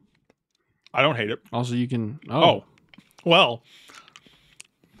good. I don't hate it. Also, you can... Oh, well.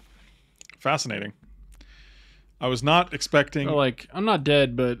 Fascinating. I was not expecting... So, like, I'm not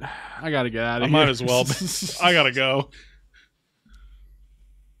dead, but I gotta get out I of here. might as well. I gotta go.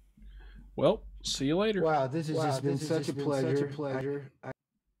 Well, see you later. Wow, this has just been such a pleasure.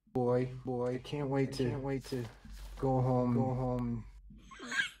 Boy, can't wait to go home.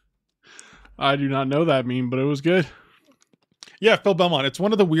 I do not know that meme, but it was good. Yeah, Phil Belmont. It's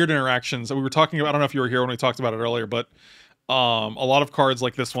one of the weird interactions that we were talking about. I don't know if you were here when we talked about it earlier, but a lot of cards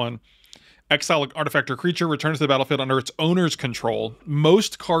like this one. Exile an artifact or creature, returns to the battlefield under its owner's control.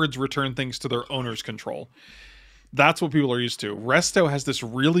 Most cards return things to their owner's control. That's what people are used to. Resto has this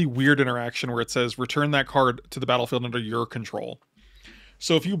really weird interaction where it says, return that card to the battlefield under your control.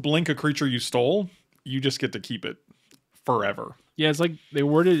 So if you blink a creature you stole, you just get to keep it forever. Yeah, it's like they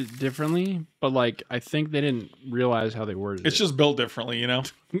worded it differently, but like I think they didn't realize how they worded It's it. just built differently, you know?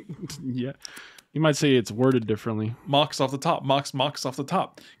 Yeah. You might say it's worded differently. Mox off the top. Mox off the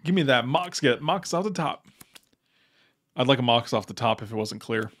top. Give me that. Mox off the top. I'd like a Mox off the top if it wasn't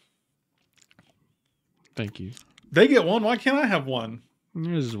clear. Thank you. They get one. Why can't I have one?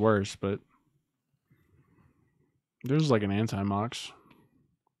 Yours is worse, but there's like an anti-mox.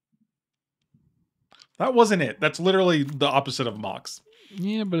 That wasn't it. That's literally the opposite of Mox.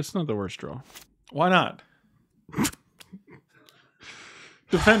 Yeah, but it's not the worst draw. Why not?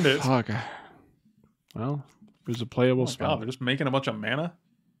 Defend it. Fuck. Well, it was a playable Oh, spell. God, they're just making a bunch of mana.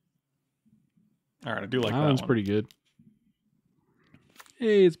 All right, I do like that one's one. pretty good.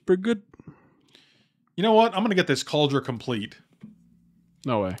 Hey, it's pretty good. You know what? I'm gonna get this Cauldron complete.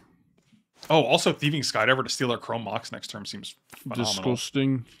 No way. Oh, also Thieving Skydiver to steal our Chrome Mox next turn seems phenomenal.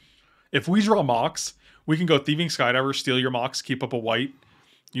 Disgusting. If we draw Mox, we can go Thieving Skydiver, steal your Mox, keep up a white,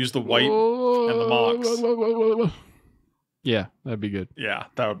 use the white and the Mox. Yeah, that'd be good. Yeah,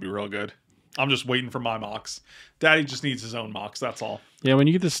 that would be real good. I'm just waiting for my Mox. Daddy just needs his own Mox, that's all. Yeah, when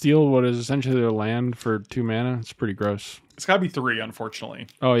you get to steal what is essentially their land for 2 mana, it's pretty gross. It's gotta be 3, unfortunately.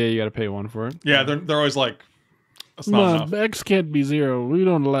 Oh yeah, you gotta pay 1 for it. Yeah, they're always like, that's not enough. X can't be 0. We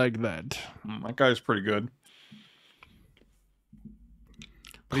don't like that. That guy's pretty good.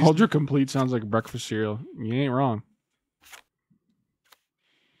 Cauldron Complete sounds like breakfast cereal. You ain't wrong.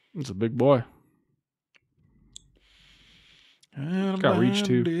 It's a big boy. Got reach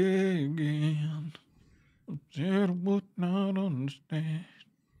too. Again. Said would not understand.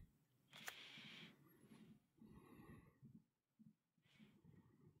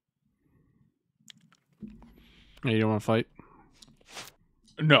 Hey, you don't want to fight?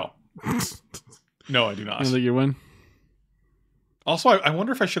 No. No, I do not. You don't think you win? Also, I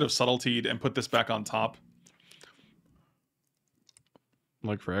wonder if I should have subtletied and put this back on top.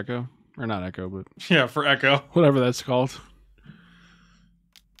 Like for Echo? Or not Echo, but Yeah, for Echo. whatever that's called.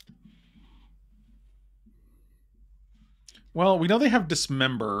 Well, we know they have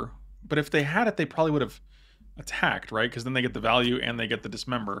Dismember, but if they had it, they probably would have attacked, right? Because then they get the value and they get the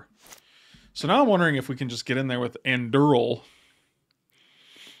Dismember. So now I'm wondering if we can just get in there with Endural.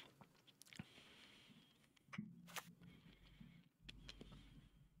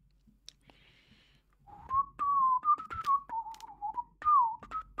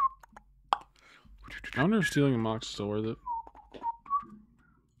 I wonder if stealing a mox is still worth it.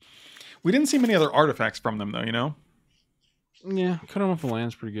 We didn't see many other artifacts from them, though, you know? Yeah, cut them off the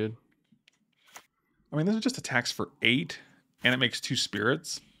land's pretty good. I mean, those are just attacks for 8, and it makes 2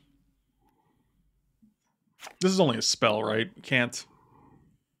 spirits. This is only a spell, right? You can't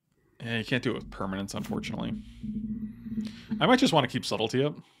do it with permanence, unfortunately. I might just want to keep subtlety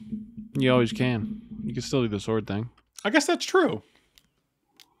up. You always can. You can still do the sword thing. I guess that's true.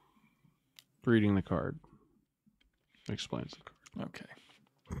 Reading the card explains the card.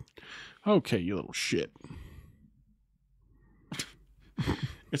 Okay. Okay, you little shit.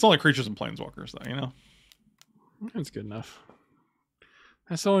 It's only creatures and planeswalkers, though, you know? That's good enough.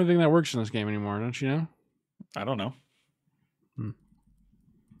 That's the only thing that works in this game anymore, don't you know? I don't know.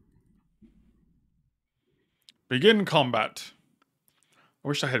 Begin combat. I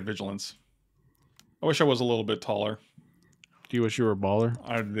wish I had vigilance. I wish I was a little bit taller. Do you wish you were a baller?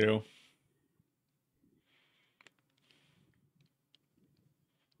 I do.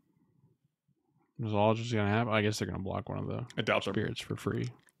 Is all just gonna happen? I guess they're gonna block one of the I doubt they're. spirits for free.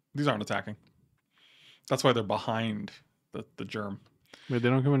 These aren't attacking. That's why they're behind the germ. Wait, they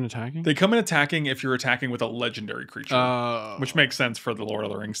don't come in attacking? They come in attacking if you're attacking with a legendary creature. Which makes sense for the Lord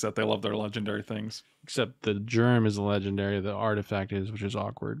of the Rings set. They love their legendary things. Except the germ is a legendary, the artifact is, which is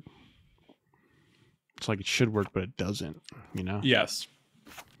awkward. It's like it should work, but it doesn't, you know? Yes.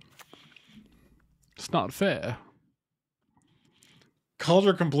 It's not fair.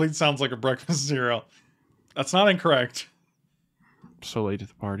 Cauldron Complete sounds like a breakfast cereal. That's not incorrect. So late to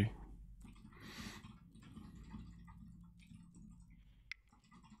the party.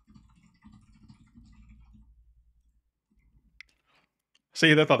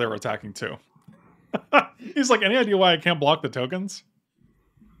 See, they thought they were attacking too. He's like, any idea why I can't block the tokens?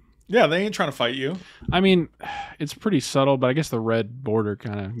 Yeah, they ain't trying to fight you. I mean, it's pretty subtle, but I guess the red border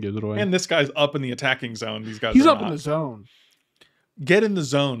kind of gives it away. And this guy's up in the attacking zone. These guys He's are up in not. the zone. Get in the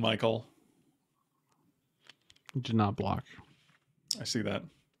zone, Michael. He did not block. I see that.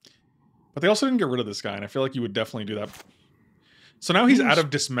 But they also didn't get rid of this guy, and I feel like you would definitely do that. So now he's out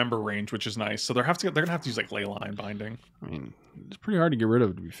of dismember range, which is nice. So they're gonna have to use like leyline binding. I mean, it's pretty hard to get rid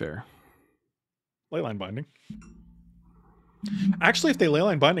of, to be fair. Leyline binding. Actually, if they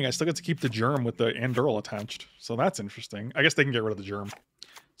leyline binding, I still get to keep the germ with the Endural attached. So that's interesting. I guess they can get rid of the germ.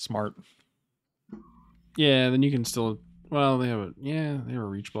 Smart. Yeah, then you can still. Well, they have a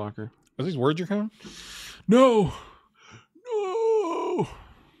reach blocker. Are these words you're coming? No. No.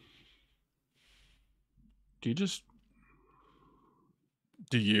 Do you just?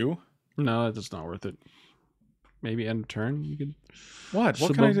 Do you? No, that's not worth it. Maybe end of turn. You could. What?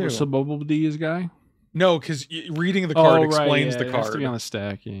 What can I do? Subbubble D is guy. No, because reading the card explains the It has to card. be on the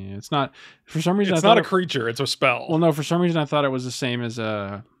stack. Yeah, it's not. For some reason, It's I not thought a creature. It's a spell. Well, no. For some reason, I thought it was the same as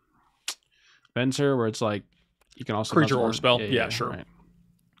Venser, where it's like you can also Creature or spell. Yeah, sure. Right.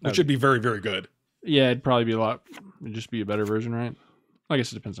 Which should be very, very good. Yeah, it'd probably be a lot. It'd just be a better version, right? I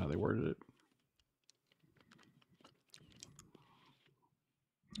guess it depends on how they worded it.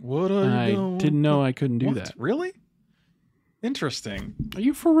 What are I you didn't know I couldn't do What? that. Really? Interesting. Are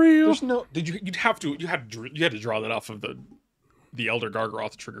you for real? There's no. Did you? You had to draw that off of the Elder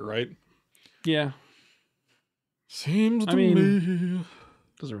Gargaroth trigger, right? Yeah. Seems to mean- me.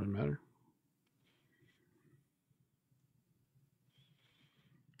 Doesn't really matter.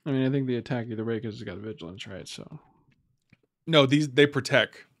 I mean, I think they attack either way because it's got vigilance, right? So. No, they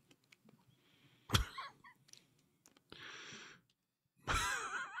protect.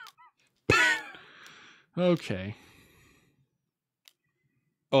 Okay.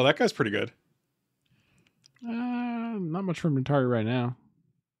 Oh, that guy's pretty good. Not much from Natari right now.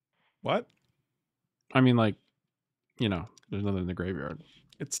 What? I mean, like, there's nothing in the graveyard.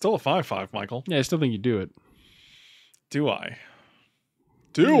 It's still a 5/5, Michael. Yeah, I still think you do it. Do I?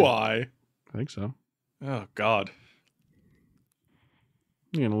 Do Yeah. I? I think so. Oh God.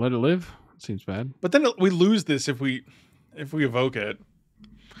 You gonna let it live? Seems bad. But then we lose this if we evoke it.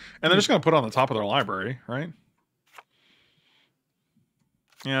 And they're just gonna put it on the top of their library, right?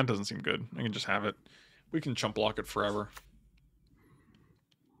 Yeah, it doesn't seem good. I can just have it. We can chump block it forever.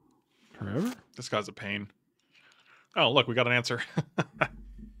 Forever? This guy's a pain. Oh, look, we got an answer.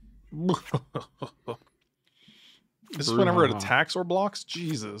 This is whenever it attacks or blocks?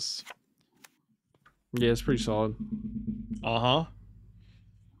 Jesus. Yeah, it's pretty solid. Uh-huh.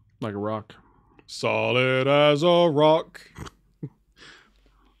 Like a rock. Solid as a rock.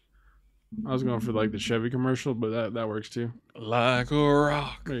 I was going for like the Chevy commercial, but that works too. Like a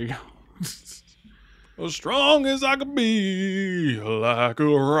rock. There you go. As strong as I could be. Like a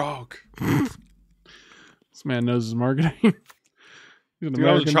rock. This man knows his marketing. He's an Dude,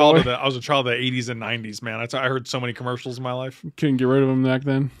 I was American a child boy. of the 80s and 90s, man. I heard so many commercials in my life. Couldn't get rid of him back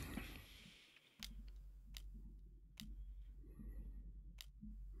then.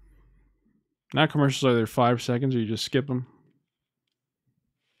 Now commercials are either 5 seconds or you just skip them.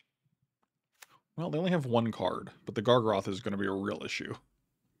 Well, they only have one card, but the Gargoth is going to be a real issue.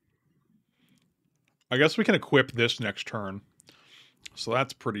 I guess we can equip this next turn. So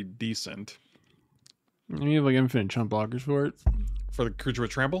that's pretty decent. And you have like infinite chump blockers for it. For the creature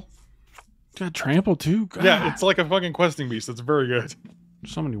with trample? Got trample too. God. Yeah, it's like a fucking questing beast. It's very good.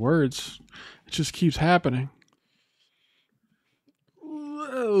 So many words. It just keeps happening.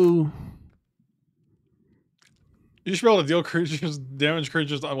 Whoa. You should be able to deal creatures, damage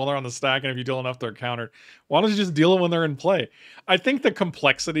creatures while they're on the stack, and if you deal enough, they're countered. Why don't you just deal it when they're in play? I think the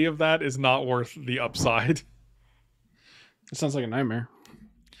complexity of that is not worth the upside. It sounds like a nightmare.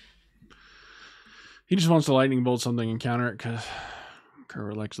 He just wants to lightning bolt something and counter it because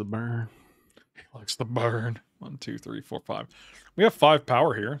Kerr likes the burn. He likes the burn. 1, 2, 3, 4, 5. We have 5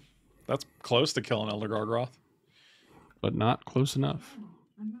 power here. That's close to killing Elder Gargoth. But not close enough.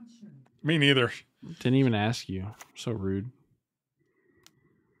 Me neither. Didn't even ask you. So rude.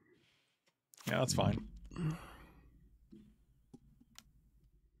 Yeah, that's fine.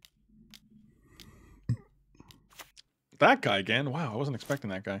 That guy again. Wow, I wasn't expecting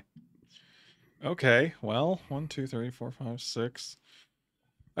that guy. Okay, well, 1, 2, 3, 4, 5, 6.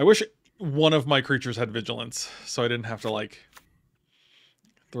 I wish one of my creatures had vigilance, so I didn't have to, like,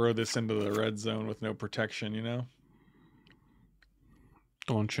 throw this into the red zone with no protection, you know?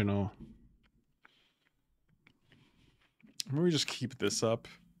 Don't you know? Maybe we just keep this up.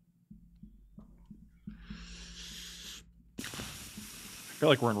 I feel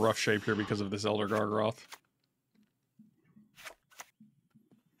like we're in rough shape here because of this Elder Gargoth.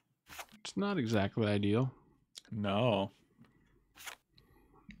 It's not exactly ideal. No.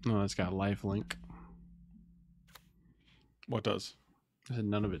 No, it's got lifelink. What does? I said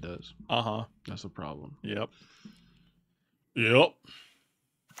none of it does. Uh-huh. That's the problem. Yep. Yep.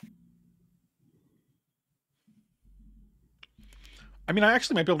 I mean, I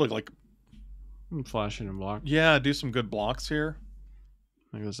actually might be able to, like... Flash in and block. Yeah, do some good blocks here.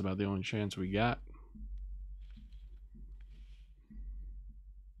 I think that's about the only chance we got.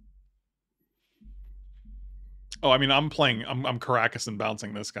 Oh, I mean, I'm Caracas and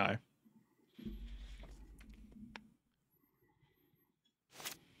bouncing this guy.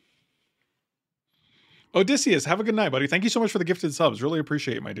 Odysseus, have a good night, buddy. Thank you so much for the gifted subs. Really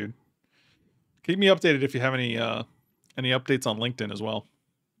appreciate it, my dude. Keep me updated if you have any updates on LinkedIn as well.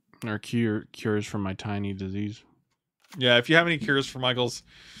 Or cures for my tiny disease. Yeah, if you have any cures for Michael's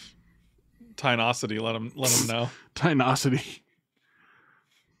tinosity, let him know. Tinosity.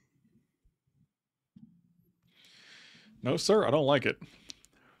 No, sir, I don't like it.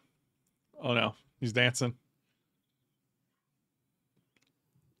 Oh no, he's dancing.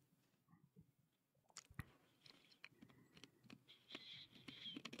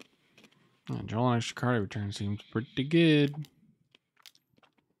 Draw an extra card every turn seems pretty good.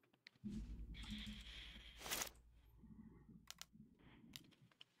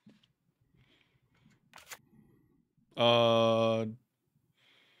 No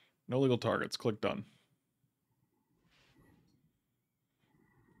legal targets. Click done.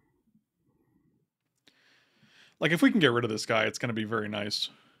 Like, if we can get rid of this guy, it's going to be very nice.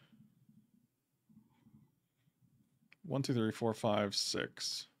 1, 2, 3, 4, 5,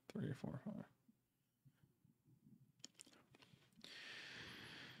 6. 3, 4, 5.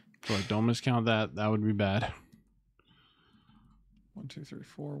 So like, don't miscount that. That would be bad. 1, 2, 3,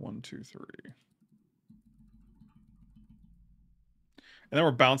 4. 1, 2, 3. And then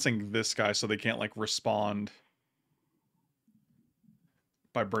we're bouncing this guy so they can't, like, respond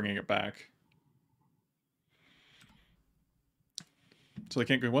by bringing it back. So they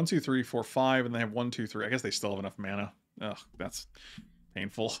can't go 1, 2, 3, 4, 5, and they have 1, 2, 3. I guess they still have enough mana. Ugh, that's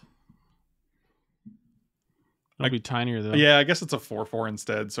painful. It'll be tinier though. Yeah, I guess it's a 4/4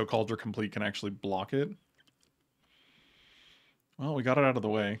 instead, so Cauldron Complete can actually block it. Well, we got it out of the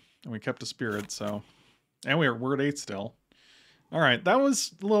way, and we kept a spirit, so... And we're at 8 still. Alright, that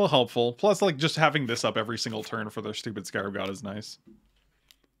was a little helpful. Plus, like, just having this up every single turn for their stupid Scarab God is nice.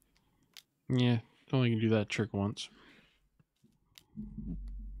 Yeah, only can do that trick once.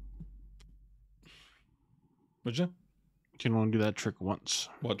 Would you? You can only do that trick once.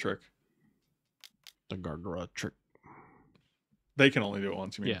 What trick? The Gargoyle trick. They can only do it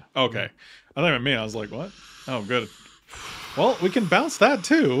once, you mean? Yeah. Okay. I thought it meant me. I was like, what? Oh, good. Well, we can bounce that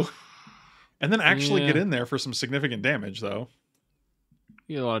too. And then actually get in there for some significant damage, though.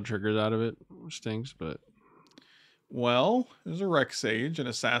 You get a lot of triggers out of it, which stinks, but... Well, there's a Rex Sage, an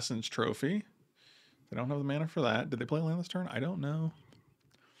Assassin's Trophy. They don't have the mana for that. Did they play land this turn? I don't know.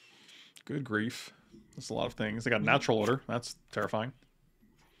 Good grief. That's a lot of things. They got Natural Order. That's terrifying.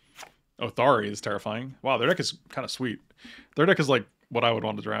 Othari is terrifying. Wow, their deck is kind of sweet. Their deck is like what I would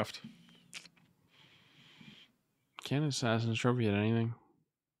want to draft. Can Assassin's Trophy hit anything?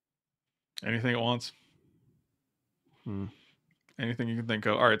 Anything it wants. Hmm. Anything you can think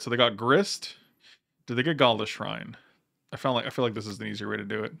of. All right, so they got Grist. Did they get Galda Shrine? I feel like this is an easier way to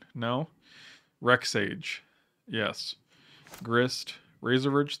do it. No. Rex Sage. Yes. Grist.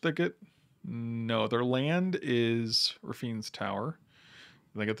 Razorverge Thicket. No, their land is Rafine's Tower.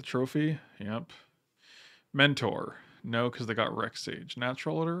 Did they get the trophy? Yep. Mentor. No, because they got Rex Sage.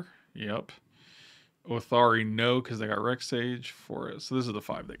 Natural Order? Yep. Othari, no, because they got Rex Sage. Forest. So this is the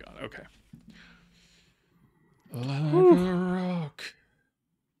 5 they got. Okay. Like a rock.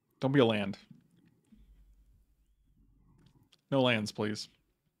 Don't be a land. No lands, please.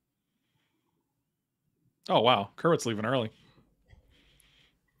 Oh, wow. Kerwit's leaving early.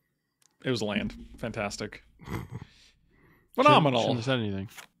 It was land. Fantastic. Phenomenal. Shouldn't have said anything.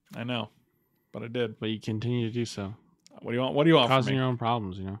 I know, but I did. But you continue to do so. What do you want? What do you want from Causing me? your own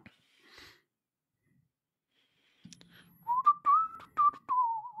problems, you know.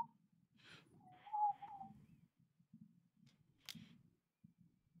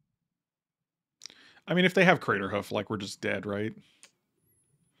 I mean, if they have Crater Hoof, like, we're just dead, right?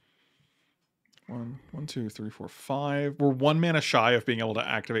 1, 2, 3, 4, 5. We're 1 mana shy of being able to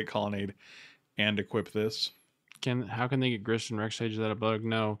activate Colonnade and equip this. How can they get Grist and Rex Sage without a bug?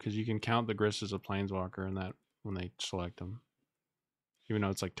 No, because you can count the Grist as a Planeswalker in that when they select them. Even though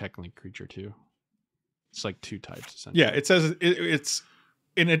it's like technically creature too. It's like 2 types essentially. Yeah, it says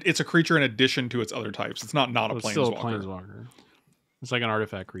it's a creature in addition to its other types. It's not a It's still a Planeswalker. Planeswalker. It's like an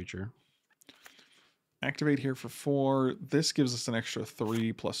artifact creature. Activate here for 4. This gives us an extra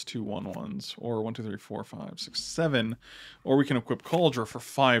 3 plus 2 1/1s. Or 1, 2, 3, 4, 5, 6, 7. Or we can equip Cauldron for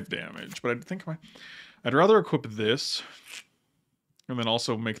 5 damage. But I think I'd rather equip this. And then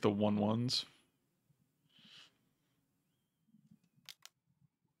also make the 1/1s.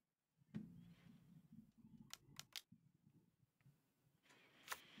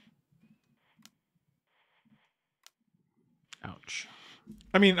 Ouch.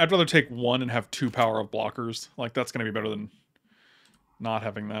 I mean, I'd rather take 1 and have 2 power of blockers. Like, that's going to be better than not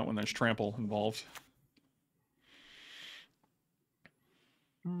having that when there's trample involved.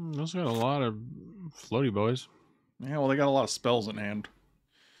 Those got a lot of floaty boys. Yeah, well, they got a lot of spells in hand.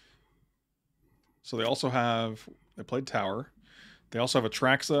 So they also have... They played Tower. They also have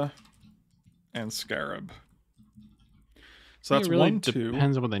Atraxa and Scarab. So that's it really 1, 2.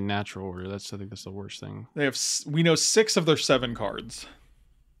 Depends on what they natural order. I think that's the worst thing. They have... We know 6 of their 7 cards.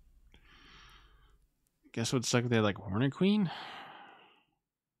 Guess what's like? They had like Hornet Queen.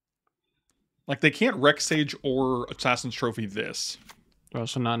 Like, they can't Rex Sage or Assassin's Trophy this. They're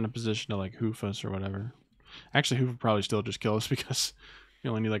also not in a position to like hoof us or whatever. Actually, hoof would probably still just kill us because you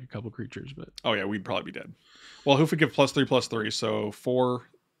only need like a couple creatures. But oh yeah, we'd probably be dead. Well, hoof would give +3/+3, so 4,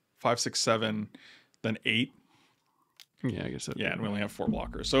 5, 6, 7, then 8. Yeah, I guess that. Yeah, and we only have 4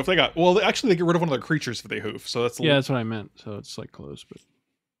 blockers. So if they got... Well, actually, they get rid of one of their creatures if they hoof. So that's... Yeah, that's what I meant. So it's like close, but...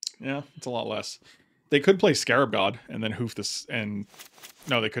 Yeah, it's a lot less. They could play Scarab God and then hoof this and...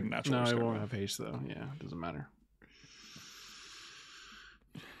 No, they couldn't naturally. No, it Scarab won't God. have haste, though. Yeah, it doesn't matter.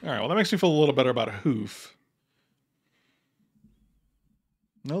 All right, well, that makes me feel a little better about a hoof.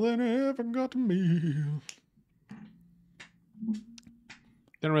 No, they never got me.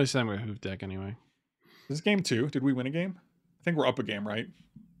 Didn't really sound like a hoof deck anyway. This is game 2. Did we win a game? I think we're up a game, right?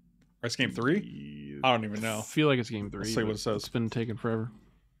 Or it's game 3? I don't even know. I feel like it's game 3. Let's see what it says. It's been taking forever.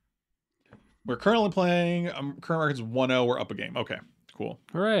 We're currently playing... current record's 1-0. We're up a game. Okay, Cool.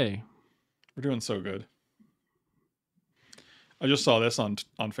 Hooray. We're doing so good. I just saw this on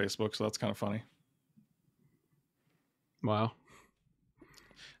Facebook, so that's kind of funny. Wow.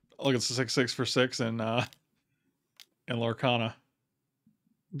 Look, it's 6 for 6 in Lorcana.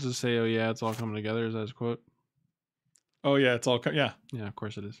 Just say, oh yeah, it's all coming together. Is that his quote? Oh yeah, it's all yeah. Yeah, of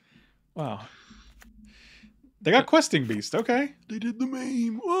course it is. Wow. They got Questing Beast. Okay. They did the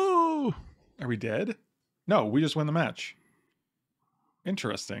meme. Whoa. Are we dead? No, we just win the match.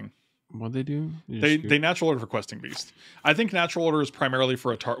 Interesting. What'd they do? They natural order for Questing Beast. I think natural order is primarily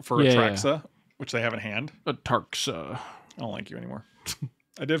for a Traxa, which they have in hand. A Tarxa. I don't like you anymore.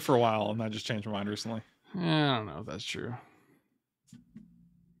 I did for a while, and I just changed my mind recently. I don't know if that's true.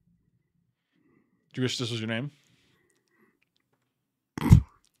 Do you wish this was your name?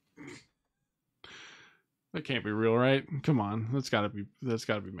 That can't be real, right? Come on, that's gotta be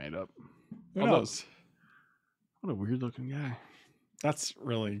made up. Who knows? What a weird looking guy. That's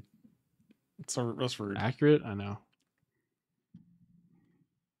really that's rude. Accurate, I know.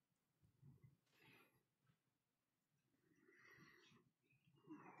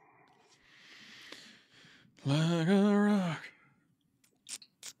 Like a rock.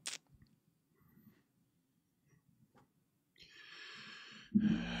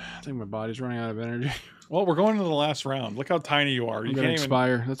 I think my body's running out of energy. Well, we're going to the last round. Look how tiny you are. I'm You gonna can't even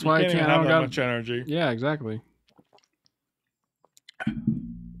expire. That's you why I can't even can't have I that don't much energy. Yeah, exactly.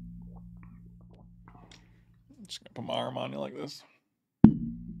 Just gonna put my arm on you like this. You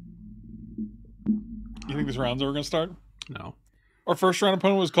think this round's ever gonna start? No. Our first round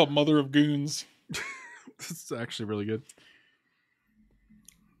opponent was called Mother of Goons. This is actually really good.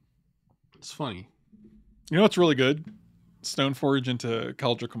 It's funny. You know what's really good? Stoneforge into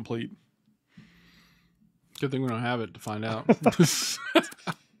Culture Complete. Good thing we don't have it to find out.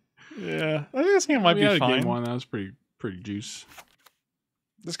 Yeah, I think this game might we be had fine. Game one, that was pretty juice.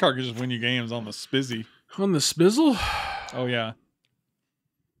 This card could just win you games on the spizzy. On the spizzle? Oh yeah,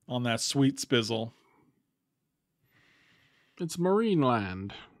 on that sweet spizzle. It's Marine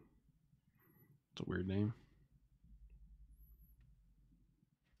Land. It's a weird name.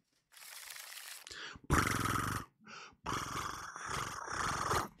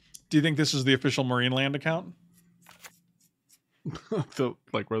 Do you think this is the official Marine Land account?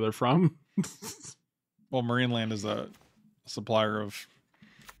 Like where they're from? Well, Marine Land is a supplier of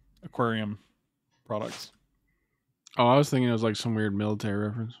aquarium products. Oh, I was thinking it was like some weird military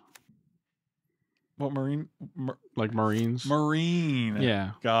reference. What Marine? Like Marines. Marine.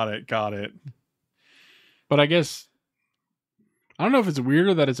 Yeah. Got it. But I guess I don't know if it's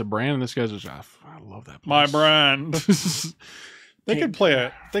weirder that it's a brand and this guy's just I love that place. My brand. They could play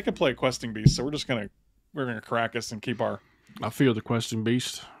a questing beast, so we're gonna crack us and keep our. I feel the questing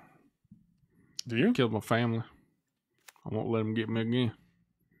beast. Do you? Killed my family. I won't let him get me again.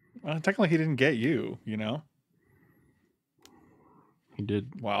 Technically, he didn't get you. You know. He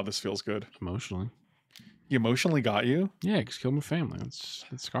did. Wow, this feels good. Emotionally. He emotionally got you. Yeah, because killed my family. That's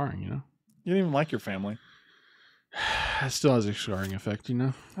scarring, you know. You didn't even like your family. It still has a scarring effect, you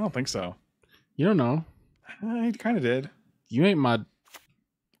know. I don't think so. You don't know. He kind of did. You ain't my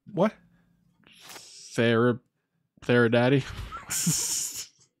What? Theradaddy.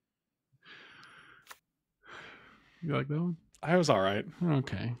 You like that one? I was all right.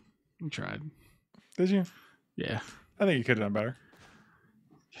 Okay. You tried. Did you? Yeah. I think you could have done better.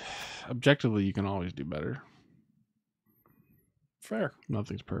 Objectively, you can always do better. Fair.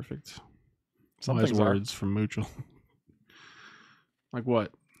 Nothing's perfect. Some Wise things are. words from Mutual. Like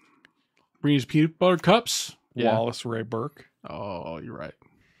what? Reese's peanut butter cups? Yeah. Wallace Ray Burke. Oh, you're right.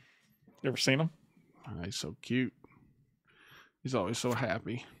 You ever seen him? Oh, he's so cute. He's always so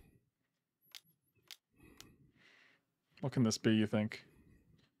happy. What can this be, you think?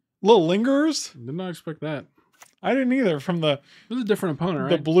 Little Lingerers? Did not expect that. I didn't either from the It was a different opponent,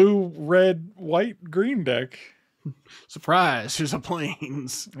 the right? blue, red, white, green deck. Surprise! Here's a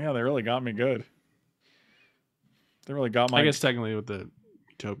planes. Yeah, they really got me good. They really got my... I guess technically with the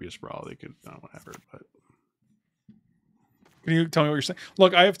Utopia Sprawl, they could whatever. But Can you tell me what you're saying?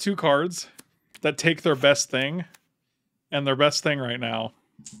 Look, I have two cards that take their best thing, and their best thing right now,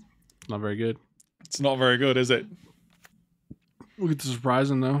 not very good. it's not very good, is it? We'll get to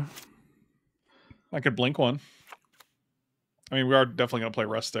surprising though. I could blink one. I mean, we are definitely going to play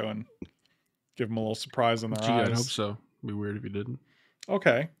Resto and give them a little surprise in their Gee, eyes. I'd hope so. It'd be weird if you didn't.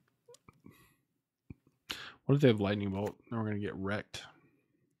 Okay. What if they have Lightning Bolt? Then we're gonna get wrecked.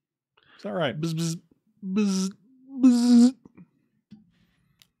 Is that right? Bzz, bzz, bzz, bzz.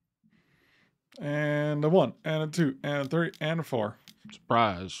 And a 1, and a 2, and a 3, and a 4.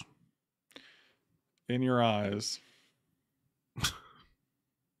 Surprise. In your eyes.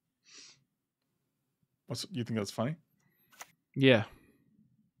 You think that's funny? Yeah.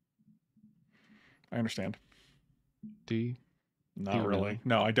 I understand. Do you? Not Do you really. really?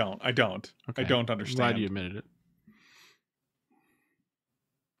 No, I don't. I don't. Okay. I don't I'm understand. glad you admitted it.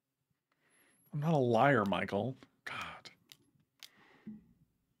 I'm not a liar, Michael. God.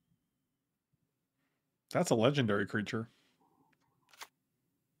 That's a legendary creature.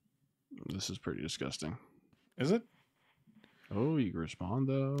 This is pretty disgusting. Is it? Oh, you can respond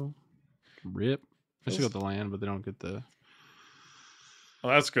though. Rip. I still got the land, but they don't get the. Oh,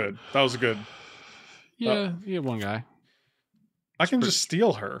 that's good. That was good. Yeah, you get one guy. I can just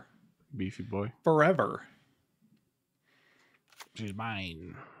steal her Beefy boy. forever. She's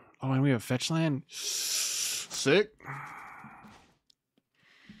mine. Oh, and we have fetch land. Sick.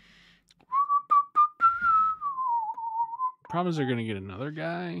 Problem is they're going to get another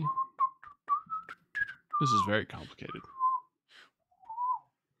guy. This is very complicated.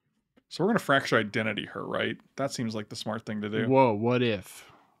 So we're going to fracture identity her, right? That seems like the smart thing to do. Whoa, what if?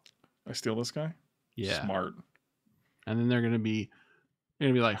 I steal this guy? Yeah. Smart. And then they're going to be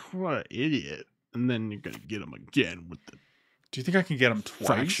like, what an idiot. And then you're going to get them again with the Do you think I can get him twice?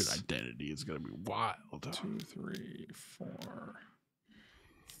 fractured identity. It's going to be wild. 2, 3, 4,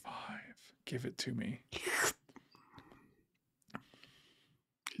 5. Give it to me.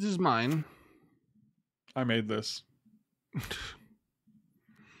 This is mine. I made this.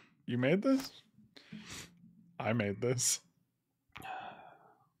 You made this? I made this.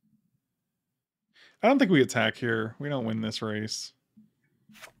 I don't think we attack here. We don't win this race.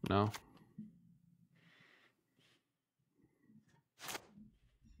 No.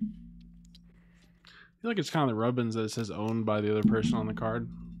 I feel like it's kind of the rubbins that it says owned by the other person on the card.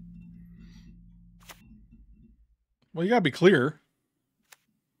 Well, you gotta be clear.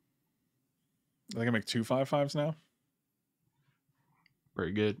 I think I make 2 5/5s now.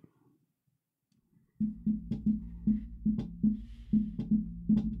 Pretty good.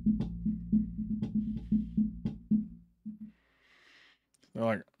 They're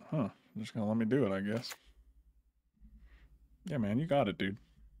like, huh, they're just gonna let me do it, I guess. Yeah, man, you got it, dude.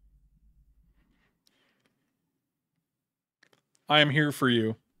 I am here for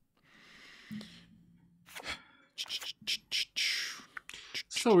you.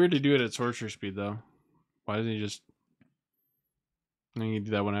 It's so weird to do it at sorcerer speed, though. Why doesn't he just? I mean, you can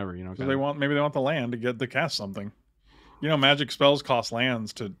do that whenever, you know. Because maybe they want the land to get to cast something. You know, magic spells cost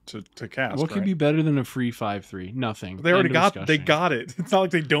lands to cast. What could be better than a free 5/3? Nothing. But they already End of got. discussion. They got it. It's not like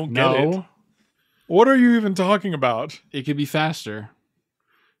they don't get No, it. What are you even talking about? it could be faster.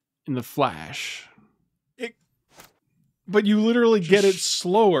 In the flash. But you literally get it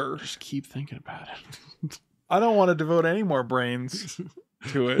slower. Just keep thinking about it. I don't want to devote any more brains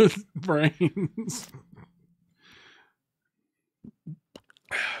to it. Brains.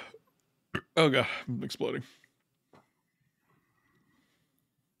 Oh god, I'm exploding.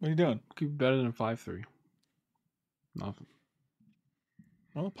 What are you doing? Could be better than a 5/3. Nothing.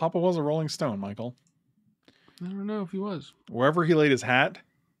 Well, Papa was a Rolling Stone, Michael. I don't know if he was. Wherever he laid his hat,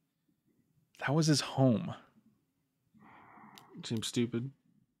 that was his home. Seems stupid.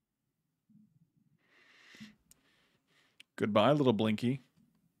 Goodbye, little Blinky.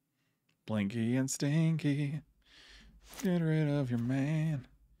 Blinky and Stinky. Get rid of your man.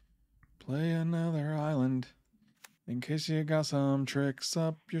 Play another island. In case you got some tricks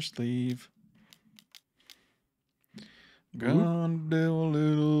up your sleeve. Gonna do a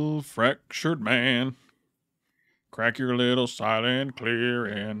little fractured man. Crack your little silent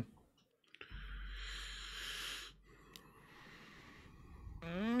clearing.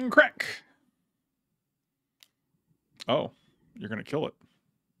 Crack. Oh, you're going to kill it.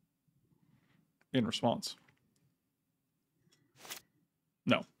 In response.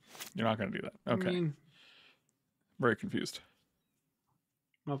 No, you're not going to do that. Okay. I mean, very confused.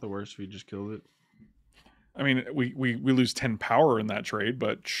 not the worst if you just killed it. I mean, we lose 10 power in that trade,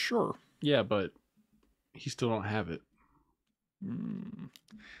 but sure. Yeah, but he still don't have it.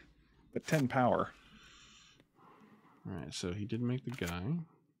 But 10 power. All right, so he did make the guy.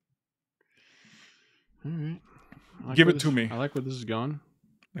 All right. Give it to me. I like where this is going.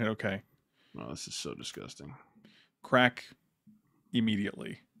 Okay. Oh, this is so disgusting. Crack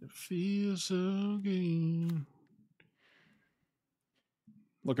immediately. It feels so good.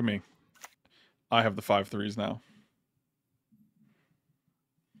 Look at me. I have the 5/3s now.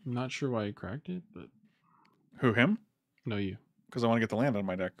 I'm not sure why he cracked it, but Who, him? no, you. Because I want to get the land on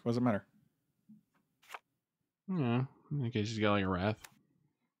my deck. What does it matter? Yeah, in case he's got like a wrath.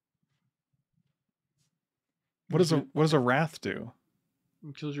 What does a wrath do?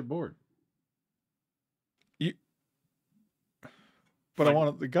 It kills your board. But Like- I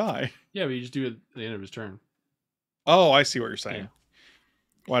wanted the guy. Yeah, but you just do it at the end of his turn. Oh, I see what you're saying. Yeah.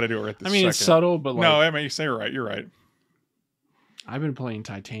 Why'd I do it right this I mean, it's second? subtle, but like No, I mean, you say you're right. You're right. I've been playing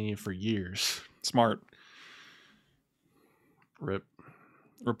Titania for years. Smart. Rip.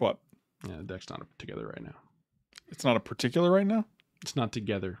 Rip what? Yeah, the deck's not together right now. It's not a particular right now? It's not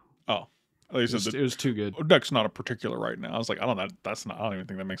together. Oh. At least It was too good. deck's not a particular right now. I was like, I don't know. That's not. I don't even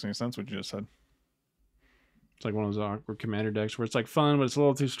think that makes any sense. What you just said. It's like one of those awkward commander decks where it's like fun, but it's a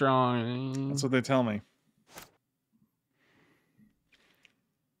little too strong. That's what they tell me.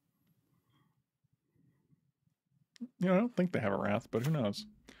 You know, I don't think they have a wrath, but who knows?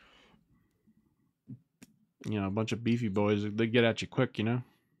 You know, a bunch of beefy boys, they get at you quick, you know?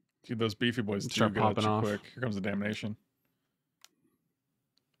 Dude, those beefy boys do Start get at popping you off. quick. Here comes the damnation.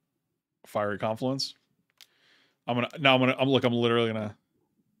 Fiery confluence. I'm literally gonna.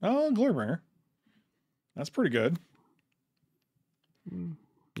 Oh, Glorybringer. That's pretty good.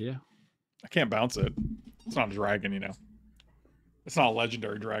 Yeah. I can't bounce it. It's not a dragon, you know. It's not a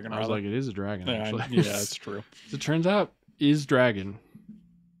legendary dragon. I was rather. like, it is a dragon, yeah, actually. yeah, it's true. As it turns out, is dragon.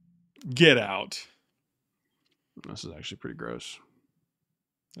 Get out. This is actually pretty gross.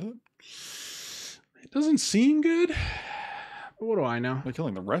 Is it? It doesn't seem good. But what do I know? They're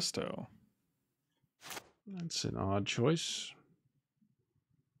killing the resto. That's an odd choice.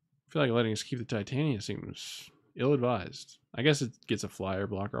 I feel like letting us keep the Titania seems ill-advised. I guess it gets a flyer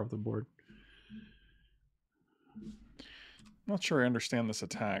blocker off the board. I'm not sure I understand this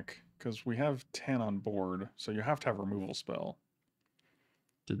attack because we have 10 on board, so you have to have a removal spell.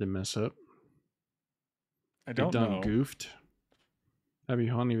 Did they mess up? I don't Done know. goofed. That'd be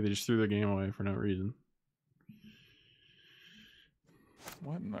funny if they just threw their game away for no reason.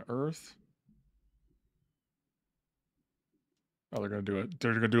 What in the earth? Oh, they're gonna do it.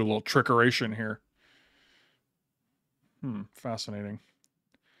 They're gonna do a little trickeration here. Fascinating.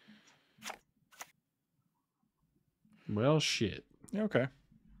 Well, shit. Yeah, okay.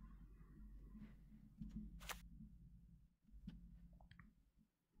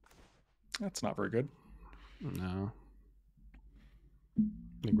 That's not very good. No. I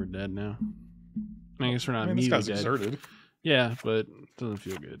think we're dead now. I guess we're not I mean, this immediately guy's dead. exerted. Yeah, but it doesn't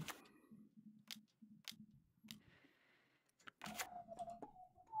feel good.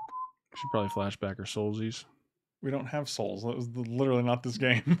 Should probably flashback our soulsies. We don't have souls. That was literally not this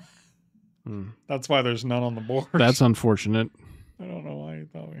game. Hmm. That's why there's none on the board. That's unfortunate. I don't know why you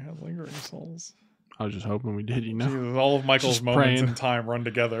thought we had lingering souls. I was just hoping we did, you know? Jesus, all of Michael's Just moments praying. in time run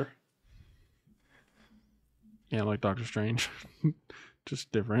together. Yeah, like Doctor Strange.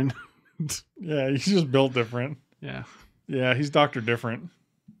 Just different. Yeah, he's just built different. Yeah. Yeah, he's Doctor Different.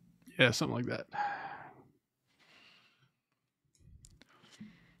 Yeah, something like that.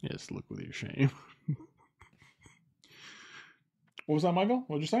 Yes, look with your shame. What was that, Michael?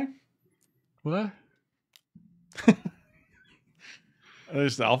 What'd you say? What?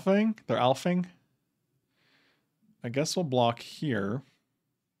 There's the alphing. They're alphing. I guess we'll block here.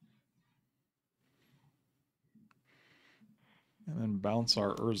 And then bounce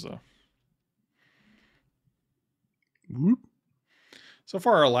our Urza. Whoop. So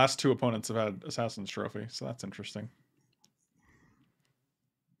far, our last two opponents have had Assassin's Trophy, so that's interesting.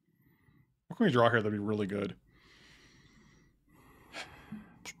 What can we draw here that'd be really good?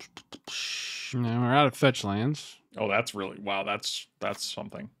 Now we're out of fetch lands. Oh, that's really... Wow, that's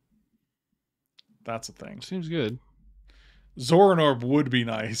something. That's a thing. Seems good. Zoronorb would be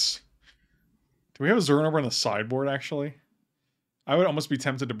nice. Do we have a Zoronorb on the sideboard, actually? I would almost be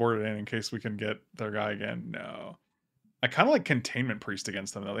tempted to board it in case we can get their guy again. No. I kind of like Containment Priest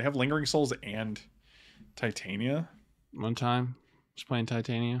against them, though. They have Lingering Souls and Titania. One time, I was playing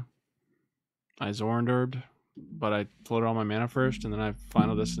Titania. I Zorandorbed, but I floated all my mana first, and then I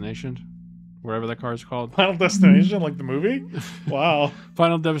Final Destination, wherever that card's called. Final Destination, like the movie? Wow.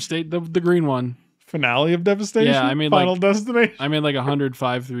 Final Devastate, the green one. Finale of Devastation? Yeah, I mean, Final like- Destination? I made like 100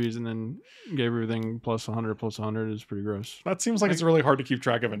 5/3s and then gave everything plus 100 plus 100. Is pretty gross. That seems like it's really hard to keep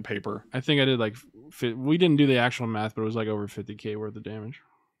track of in paper. I think I did like, we didn't do the actual math, but it was like over 50k worth of damage.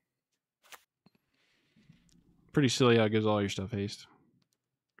 Pretty silly how it gives all your stuff haste.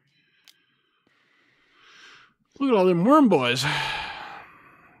 Look at all them worm boys.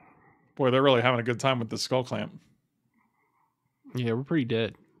 Boy, they're really having a good time with the Skull Clamp. Yeah, we're pretty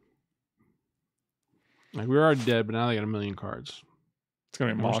dead. Like, we were already dead, but now they got a million cards. It's going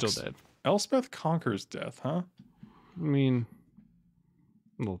to be And we're Mox. still dead. Elspeth conquers death, huh? I mean,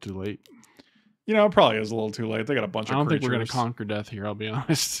 a little too late. You know, it probably is a little too late. They got a bunch I of don't creatures. think we're going to conquer death here, I'll be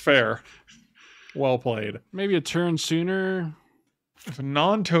honest. Fair. Well played. Maybe a turn sooner. If a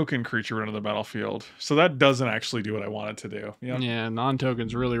non-token creature went into the battlefield, so that doesn't actually do what I want it to do. Yep. Yeah,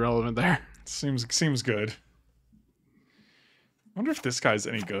 non-token's really relevant there. Seems good. I wonder if this guy's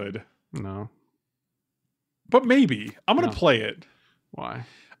any good. No. But maybe. I'm gonna No. play it. Why?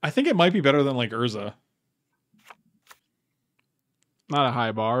 I think it might be better than like Urza. Not a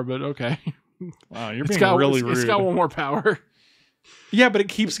high bar, but okay. Wow, you're being really rude. It's got one more power. Yeah, but it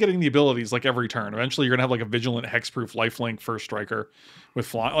keeps getting the abilities like every turn. Eventually, you're gonna have like a vigilant, hexproof, lifelink first striker with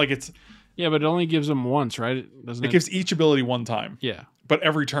fly. Like it's. Yeah, but it only gives them once, right? Doesn't it? It gives each ability one time. Yeah. But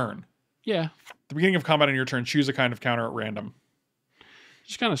every turn. Yeah. At the beginning of combat on your turn, choose a kind of counter at random.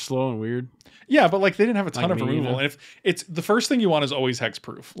 It's kind of slow and weird. Yeah, but like they didn't have a ton Like of me, removal, you know? and if it's the first thing you want is always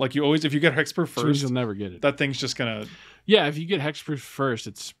hexproof. Like you always, if you get hexproof Which means first, you'll never get it. that thing's just gonna. Yeah, if you get hexproof first,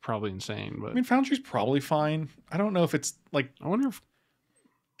 it's probably insane. But I mean, Foundry's probably fine. I don't know if it's like. I wonder if.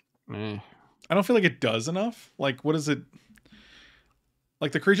 I don't feel like it does enough. Like, what is it?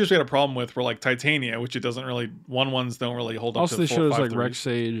 Like the creatures we had a problem with were like Titania, which it doesn't really. 1/1s don't really hold up. Also, to they showed us like 4/5/3s. Rex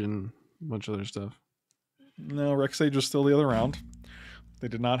Sage and a bunch of other stuff. No, Rex Sage was still the other round. They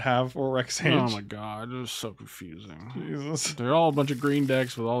did not have or Rex Sage. Oh my god, it was so confusing. Jesus. They're all a bunch of green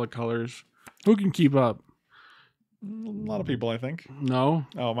decks with all the colors. Who can keep up? A lot of people, I think. No,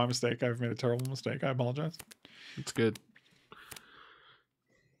 Oh, my mistake. I've made a terrible mistake. I apologize. it's good.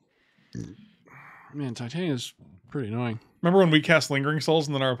 Man, Titania's pretty annoying. Remember when we cast Lingering Souls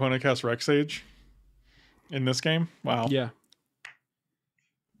and then our opponent cast Rex Sage? In this game? Wow. Yeah.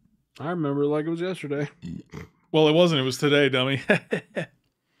 I remember it like it was yesterday. Well, it wasn't. It was today, dummy.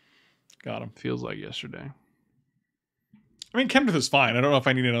 Got him. Feels like yesterday. I mean, Kenneth is fine. I don't know if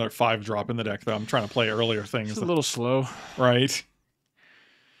I need another 5 drop in the deck, though. I'm trying to play earlier things. It's a little slow. Right.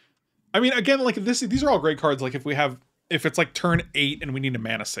 I mean, again, like these are all great cards. Like if it's like turn 8 and we need a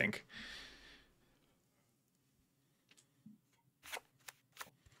mana sink.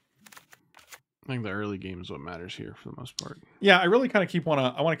 I think the early game is what matters here for the most part. Yeah, I really kind of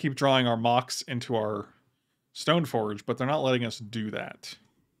I want to keep drawing our mocks into our Stoneforge, but they're not letting us do that.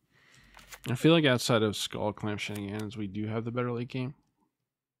 I feel like outside of Skull Clamp shenanigans, we do have the better late game.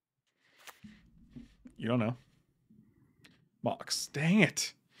 You don't know. Mocks. Dang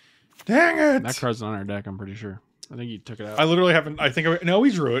it. Dang it. That card's not on our deck, I'm pretty sure. I think you took it out. I literally haven't. No,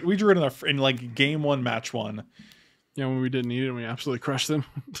 we drew it. We drew it in like game 1, match 1. Yeah, when we didn't need it and we absolutely crushed them.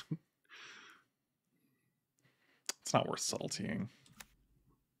 It's not worth saltying.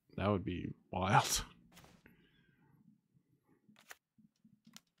 That would be wild.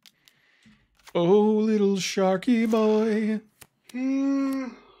 Oh, little sharky boy.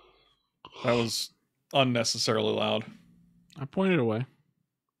 That was unnecessarily loud. I pointed away.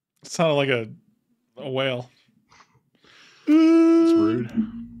 It sounded like a whale. It's rude.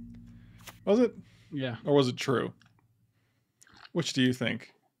 Was it? Yeah. Or was it true? Which do you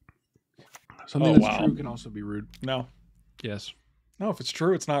think? Something Oh, that's wow. true can also be rude. No. Yes. No, if it's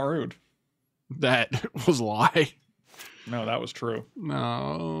true, it's not rude. That was a lie. No, that was true.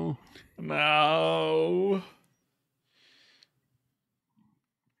 No. No.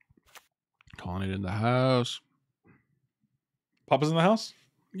 Calling it in the house. Papa's in the house?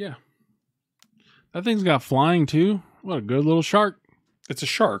 Yeah. That thing's got flying too. What a good little shark. It's a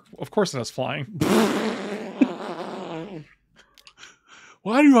shark. Of course it has flying.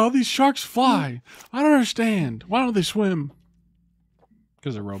 Why do all these sharks fly? I don't understand. Why don't they swim?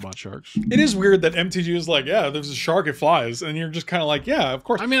 Because they're robot sharks. It is weird that MTG is like, yeah, there's a shark, it flies. And you're just kind of like, yeah, of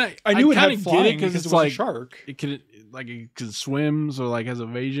course. I mean, I knew it kinda had get flying because because it's it was like a shark. it could swims or like has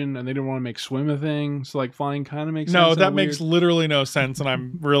evasion, and they didn't want to make swim a thing. So like flying kind of makes sense. No, in that a makes weird- literally no sense, and I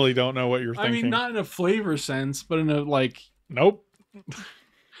really don't know what you're I thinking. mean, not in a flavor sense, but in a like, Nope.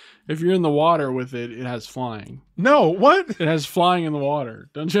 if you're in the water with it, it has flying. No, what? It has flying in the water.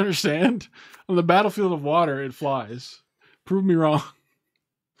 Don't you understand? On the battlefield of water, it flies. Prove me wrong.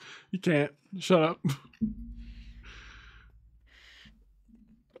 You can't. Shut up.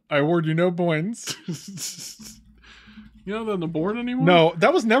 I award you no points. You not on the board anymore? No,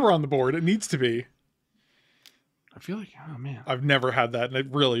 that was never on the board. It needs to be. I feel like, oh man, I've never had that, and it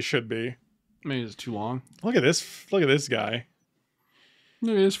really should be. maybe it's too long. Look at this. Look at this guy.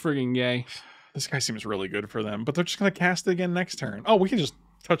 Maybe it's friggin' gay. This guy seems really good for them, but they're just going to cast it again next turn. Oh, we can just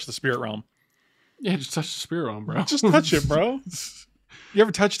touch the spirit realm. Yeah, just touch the spirit on, bro. Just touch it, bro. You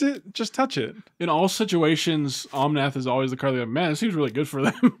ever touched it? Just touch it. In all situations, Omnath is always the card that, man, it seems really good for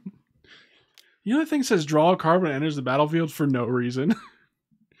them. You know that thing says draw a card when it enters the battlefield for no reason.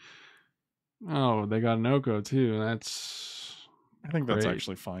 Oh, they got an Oko too. That's I think that's great.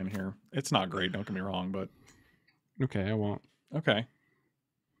 actually fine here. It's not great, don't get me wrong, but Okay, I won't. okay.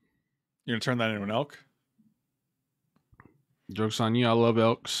 You're going to turn that into an elk? Joke's on you. I love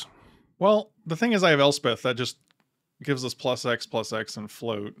elks. Well, the thing is I have Elspeth that just gives us +X and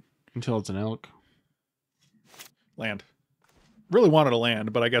float. Until it's an elk. Land. Really wanted a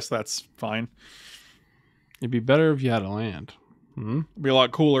land, but I guess that's fine. It'd be better if you had a land. Hmm? It'd be a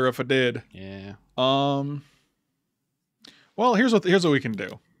lot cooler if it did. Yeah. Well, here's what we can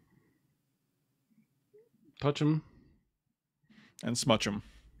do. Touch them. And smutch them.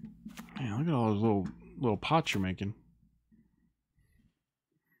 Man, look at all those little pots you're making.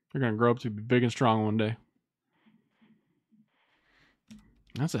 They're gonna grow up to be big and strong one day.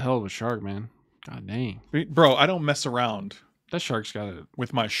 That's a hell of a shark, man. God dang. Bro, I don't mess around That shark's got a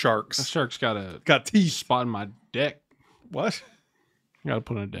with my sharks. that shark's got Got teeth. spot in my deck. What? I gotta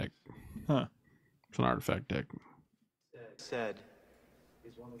put in a deck. Huh. It's an artifact deck. Said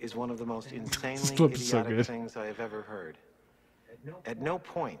is one of the most insanely flip is so idiotic good. things I have ever heard. At no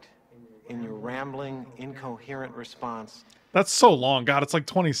point in your rambling, incoherent response That's so long. God, it's like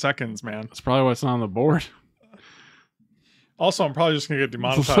 20 seconds, man. That's probably why it's not on the board. Also, I'm probably just going to get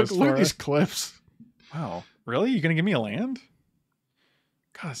demonetized look for at these it. clips. Wow. Really? You going to give me a land?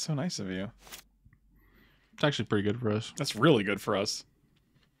 God, that's so nice of you. It's actually pretty good for us. That's really good for us.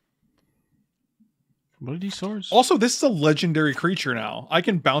 What are these swords? Also, this is a legendary creature now. I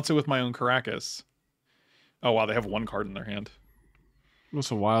can bounce it with my own Caracas. Oh, wow. They have one card in their hand.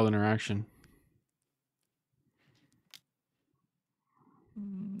 What's a wild interaction?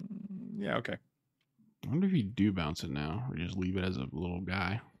 Yeah, okay. I wonder if you do bounce it now or just leave it as a little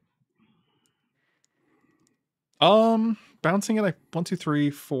guy. Bouncing it like 1, 2, 3,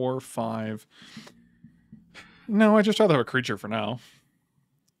 4, 5. No, I just rather have a creature for now.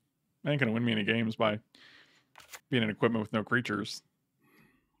 I ain't gonna win me any games by being an equipment with no creatures.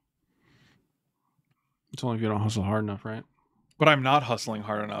 It's only if you don't hustle hard enough, right? But I'm not hustling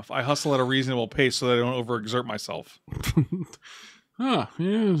hard enough. I hustle at a reasonable pace so that I don't overexert myself. Yeah,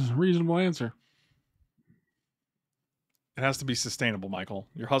 it's a reasonable answer. It has to be sustainable, Michael.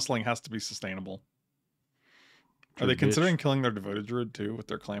 Your hustling has to be sustainable. Are they Bitch. considering killing their devoted druid too with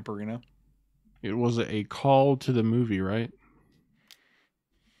their clamp arena? It was a call to the movie, right?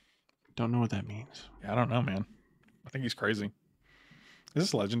 Don't know what that means. Yeah, I don't know, man. I think he's crazy. Is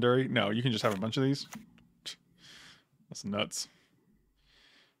this legendary? No, you can just have a bunch of these. That's nuts.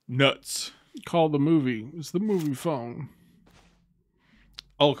 Nuts. Call the movie. It's the movie phone.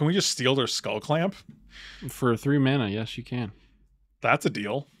 Oh, can we just steal their skull clamp? For 3 mana, yes, you can. That's a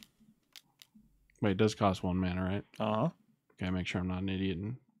deal. Wait, it does cost 1 mana, right? Uh-huh. Okay, make sure I'm not an idiot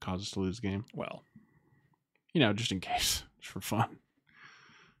and cause us to lose the game. Well. You know, just in case. Just for fun.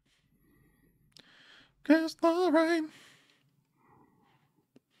 Guess all right.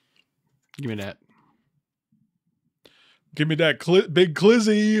 Give me that. Give me that big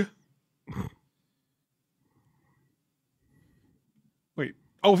Clizzy. Wait.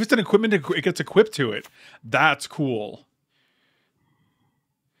 Oh, if it's an equipment, it gets equipped to it. That's cool.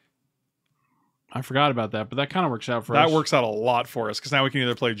 I forgot about that, but that kind of works out for us. That works out a lot for us because now we can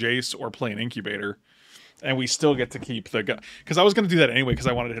either play Jace or play an Incubator. And we still get to keep the gun. Because I was going to do that anyway because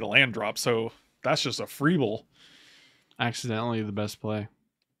I wanted to hit a land drop. So that's just a freeble. Accidentally the best play.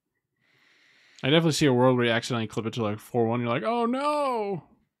 I definitely see a world where you accidentally clip it to like 4-1. You're like, oh no.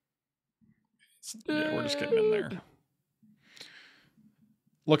 It's dead. Yeah, we're just getting in there.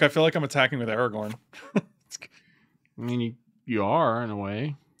 Look, I feel like I'm attacking with Aragorn. I mean, you are in a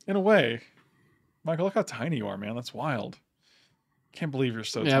way. In a way. Michael, look how tiny you are, man. That's wild. Can't believe you're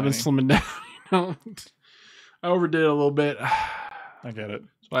so tiny. I've been slimming down. You know? I overdid it a little bit. I get it.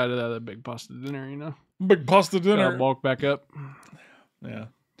 So I had to have that big pasta dinner, you know? Big pasta dinner. Gotta bulk back up. Yeah.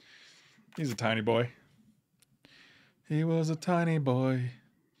 He's a tiny boy. He was a tiny boy.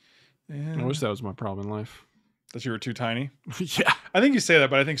 Yeah. I wish that was my problem in life. That you were too tiny? Yeah. I think you say that,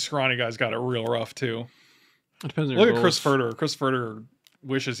 but I think scrawny guys got it real rough, too. It depends on Look your at Chris goals. Furter. Chris Furter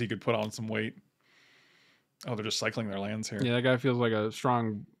wishes he could put on some weight. Oh, they're just cycling their lands here. Yeah, that guy feels like a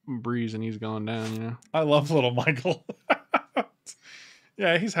strong breeze and he's going down, you know? I love little Michael.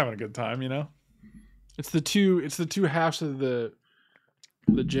 Yeah, he's having a good time, you know? It's the two halves of the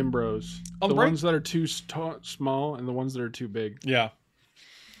gym bros. On the the right- ones that are too small and the ones that are too big. Yeah.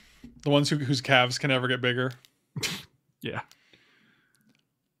 The ones whose calves can never get bigger. Yeah.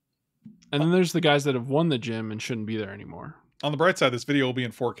 And then there's the guys that have won the gym and shouldn't be there anymore. On the bright side, this video will be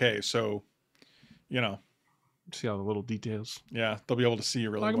in 4K, so, you know, See all the little details. yeah, they'll be able to see you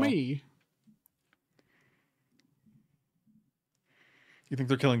really Like well. me. You think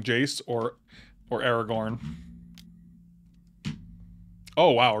they're killing Jace or Aragorn?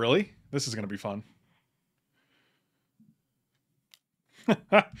 Oh, wow, really? This is going to be fun.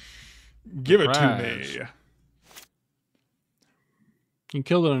 Give it to Surprise. me. He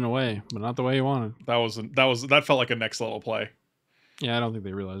killed it in a way, but not the way he wanted. That felt like a next level play. Yeah, I don't think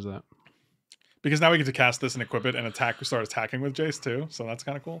they realized that. Because now we get to cast this and equip it and start attacking with Jace too. So that's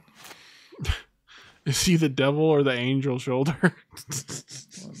kind of cool. Is he the devil or the angel shoulder? 1,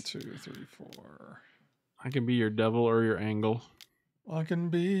 2, 3, 4. I can be your devil or your angle. I can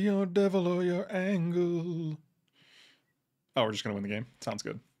be your devil or your angle. Oh, we're just going to win the game. Sounds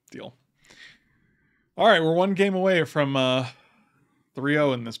good. Deal. All right, we're 1 game away from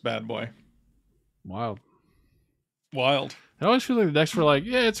 3-0 in this bad boy. Wild. Wild. I always feel like the decks were like,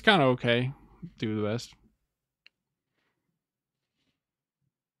 yeah, it's kind of okay. Do the best.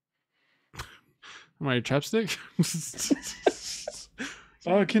 Am I your chapstick?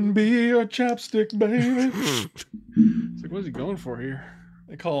 I can be your chapstick, baby. It's like, what's he going for here?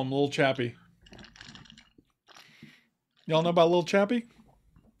 They call him Little Chappy. Y'all know about Little Chappy?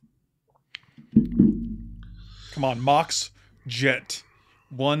 Come on, Mox Jet.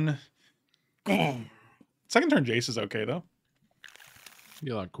 1. Second turn Jace is okay, though.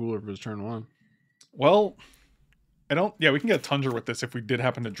 Be a lot cooler if it was turn 1. Well, I don't. Yeah, we can get a Tundra with this if we did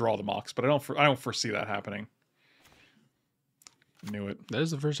happen to draw the Mox, but I don't foresee that happening. Knew it. That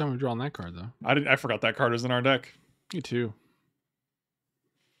is the first time we've drawn that card, though. I forgot that card was in our deck. Me too.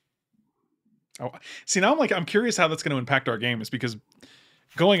 Oh, see, now I'm curious how that's going to impact our game, is because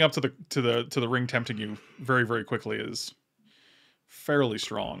going up to the ring tempting you very, very quickly is fairly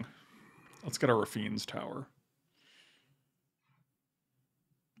strong. Let's get our Rafine's Tower.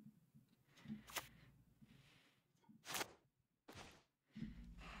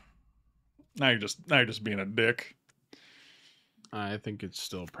 Now you're just being a dick. I think it's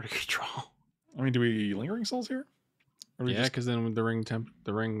still a pretty good draw. I mean, do we Lingering Souls here? Or do we Yeah, because then with the ring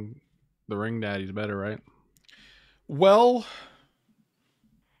daddy's better, right? Well,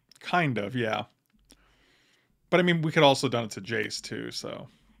 kind of, yeah. But I mean, we could also done it to Jace too, so.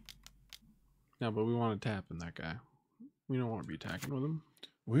 No, but we want to tap in that guy. We don't want to be attacking with him.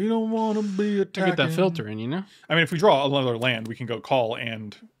 We don't want to be To attacking. get that filter in, you know? I mean, if we draw another land, we can go Call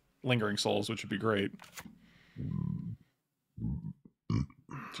and Lingering Souls, which would be great.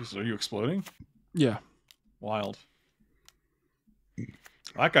 Jesus, are you exploding? Yeah. Wild.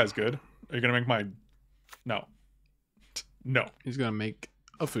 That guy's good. Are you going to make my... No. No. He's going to make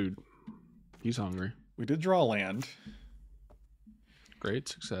a food. He's hungry. We did draw land. Great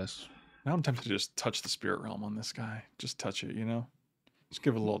success. Now I'm tempted to just touch the Spirit Realm on this guy. Just touch it, you know? Just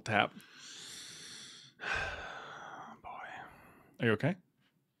give it a little tap. Boy. Are you okay?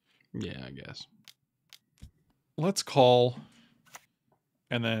 Yeah, I guess. Let's call...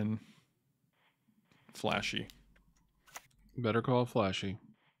 And then... Flashy. Better call Flashy.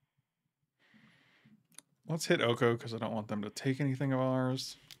 Let's hit Oko, because I don't want them to take anything of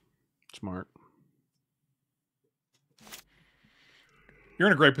ours. Smart. You're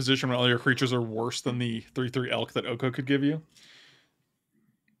in a great position when all your creatures are worse than the 3/3 elk that Oko could give you.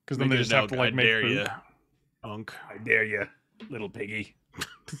 Because then they just have to like make food. you, Unk. I dare you, little piggy.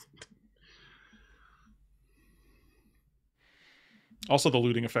 Also, the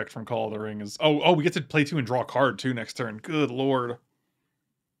looting effect from Call of the Ring is... Oh, we get to play 2 and draw a card, too, next turn. Good lord.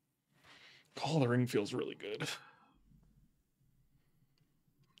 Call of the Ring feels really good.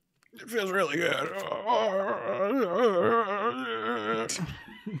 It feels really good.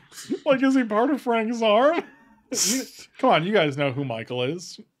 Like, is he part of Frank's arm? Come on, you guys know who Michael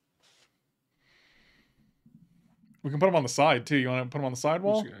is. We can put him on the side, too. You want to put him on the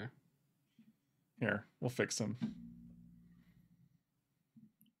sidewall? Here, we'll fix him.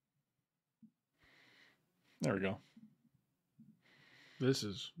 There we go. This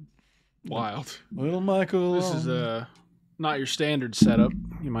is wild. Little Michael. This is not your standard setup,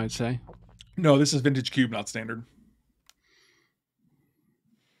 you might say. No, this is Vintage Cube, not standard.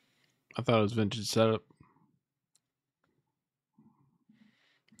 I thought it was vintage setup.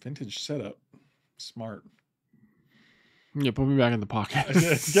 Vintage setup. Smart. Yeah, put me back in the pocket.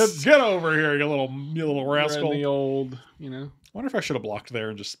 Get over here, you little rascal. In the old, you know. I wonder if I should have blocked there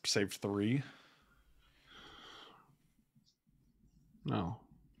and just saved 3. No.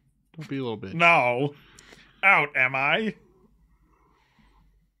 Don't be a little bitch. No. Out, am I?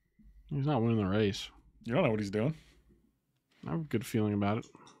 He's not winning the race. You don't know what he's doing. I have a good feeling about it.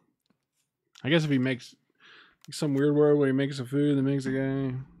 I guess if he makes some weird world where he makes a food that makes a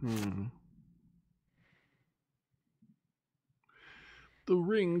guy. The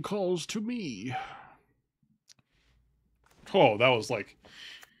ring calls to me. Oh, that was like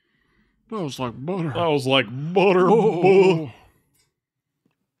butter. That was like butter. Oh.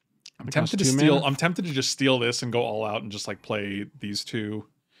 I'm tempted to steal. I'm tempted to just steal this and go all out and just like play these 2,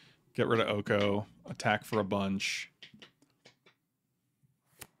 get rid of Oko, attack for a bunch.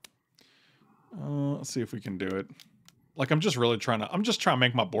 Let's see if we can do it. Like, I'm just trying to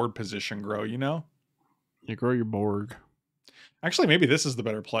make my board position grow, you know? You grow your Borg. Actually, maybe this is the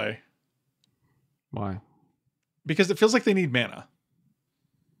better play. Why? Because it feels like they need mana.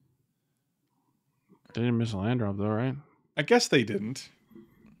 They didn't miss a land drop though, right? I guess they didn't.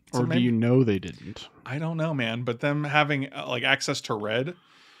 Or do you know they didn't? I don't know, man. But them having like access to red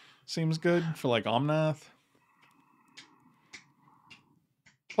seems good for like Omnath.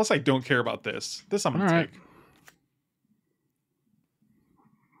 Plus, I don't care about this. This I'm gonna take.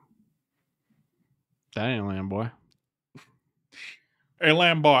 That ain't a land, boy. Hey,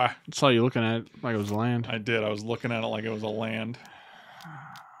 land boy. I saw you looking at it like it was a land. I did. I was looking at it like it was a land.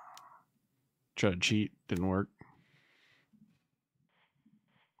 Tried to cheat. Didn't work.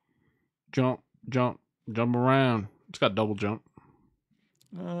 Jump, jump, jump around. It's got double jump.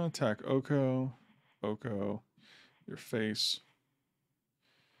 Attack Oko. Oko. Your face.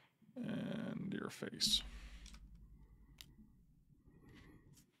 And your face.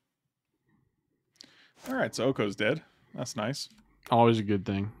 Alright, so Oko's dead. That's nice. Always a good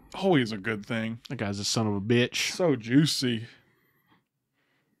thing. Always a good thing. That guy's a son of a bitch. So juicy.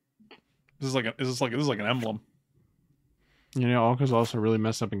 This is like an emblem. You know, Alka's also really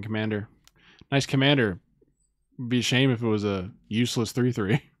messed up in Commander. Nice Commander. It'd be a shame if it was a useless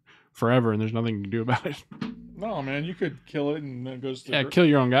 3/3 forever and there's nothing you can do about it. No, man, you could kill it and it goes to kill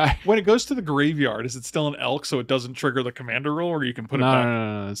your own guy. When it goes to the graveyard, is it still an elk so it doesn't trigger the commander roll, or you can put it back?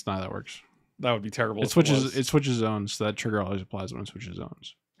 No, that's not how that works. That would be terrible. It switches zones, so that trigger always applies when it switches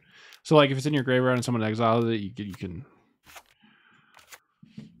zones. So like if it's in your graveyard and someone exiles it, you can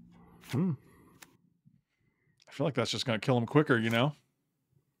I feel like that's just gonna kill him quicker, you know?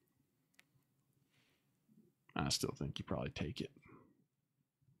 I still think you probably take it.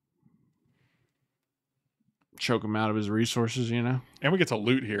 Choke him out of his resources, you know? And we get to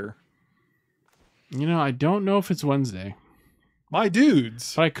loot here. You know, I don't know if it's Wednesday. My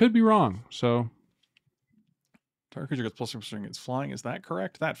dudes! But I could be wrong, so... Target creature gets plus 6 against flying. Is that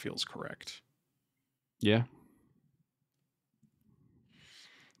correct? That feels correct. Yeah.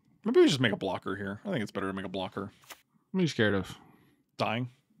 Maybe we just make a blocker here. I think it's better to make a blocker. What are you scared of? Dying.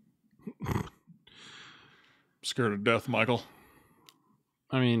 Scared of death, Michael.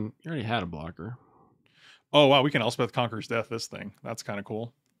 I mean, you already had a blocker. Oh, wow. We can Elspeth Conquers Death this thing. That's kind of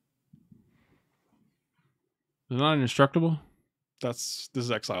cool. Is it not indestructible? This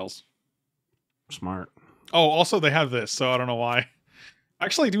is Exiles. Smart. Oh, also they have this, so I don't know why.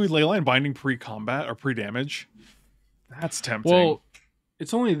 Actually, do we Leyline Binding pre-combat or pre-damage? That's tempting. Well,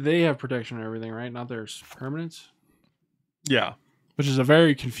 it's only they have protection and everything, right? Not their permanents? Yeah. Which is a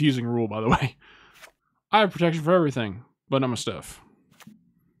very confusing rule, by the way. I have protection for everything, but not my stuff.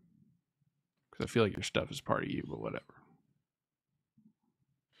 Because I feel like your stuff is part of you, but whatever.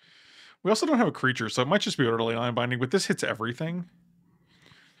 We also don't have a creature, so it might just be orderly line binding, but this hits everything.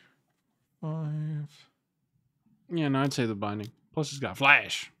 5. Yeah, no, I'd say the binding. Plus, it's got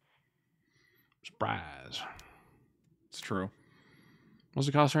flash. Surprise. It's true. What's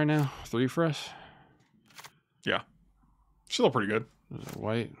it cost right now? 3 for us? Yeah. Still pretty good. Is it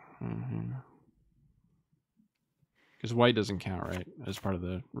white? Because white doesn't count, right? As part of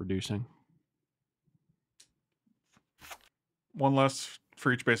the reducing. 1 less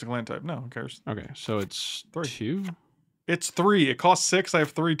for each basic land type. No, who cares? Okay, so it's 3. 2? It's 3. It costs 6. I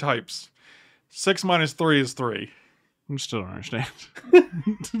have 3 types. 6 minus 3 is 3. I still don't understand.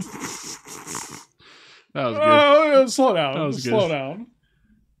 That was good. Oh, slow down. That was Slow good. down.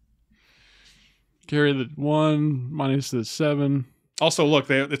 Carry the 1 minus the 7. Also, look,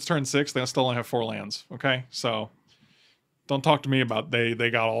 it's turn 6. They still only have 4 lands. Okay, so don't talk to me about they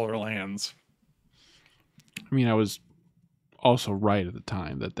got all their lands. I mean, I was also right at the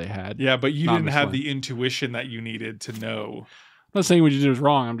time that they had. Yeah, but you not didn't have mislead. the intuition that you needed to know. I'm not saying what you did was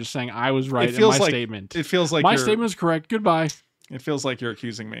wrong. I'm just saying I was right It in feels my like statement. It feels like my you're- statement is correct. Goodbye. It feels like you're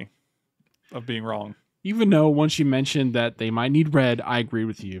accusing me of being wrong. Even though once you mentioned that they might need red, I agreed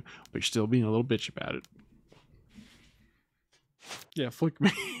with you, but you're still being a little bitch about it. Yeah, flick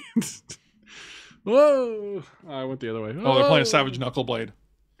me. Whoa! I went the other way. Oh, they're playing a Whoa! Savage Knuckleblade.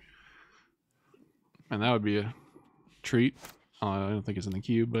 And that would be a treat. I don't think it's in the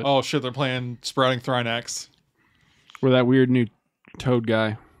queue, but Oh shit, they're playing Sprouting Thrynax. we're that weird new toad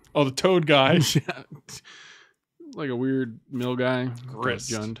guy. Oh, the Toad guy. Like a weird mill guy.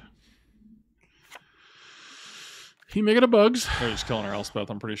 Grist. Jund. He making a bugs. They're just killing our Elspeth,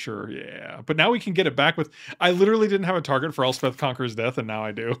 I'm pretty sure. Yeah. But now we can get it back with... I literally didn't have a target for Elspeth Conquers Death, and now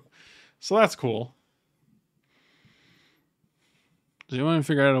I do. So that's cool. Do you want to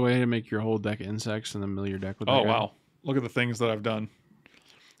figure out a way to make your whole deck insects and then mill your deck with that Oh, guy? wow. Look at the things that I've done.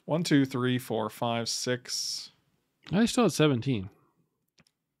 1, 2, 3, 4, 5, 6. I still at 17.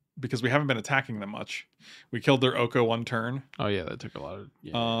 Because we haven't been attacking them much. We killed their Oko one turn. Oh yeah, that took a lot of.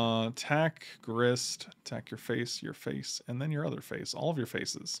 Yeah. Attack, grist, attack your face, and then your other face. All of your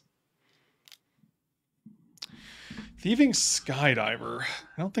faces. Thieving Skydiver.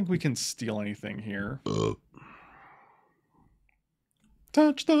 I don't think we can steal anything here.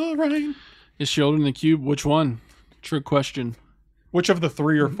 Touch the rain. Is Shield in the cube? Which one? Trick question. Which of the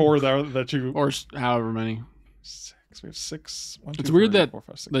 3 or 4 that you... Or however many. 6. We have 6. 1, It's 2, weird 3, that 4,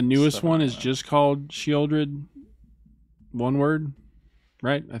 5, 6, the newest 7, one is just called Shieldred. One word,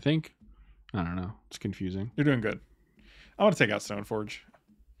 right? I think. I don't know. It's confusing. You're doing good. I want to take out Stoneforge.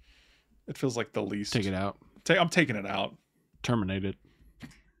 It feels like the least. Take it out. I'm taking it out. Terminate it.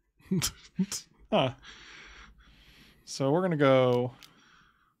 Huh. So we're going to go...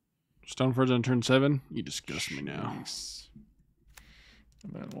 Stoneforge on turn 7. You disgust me now.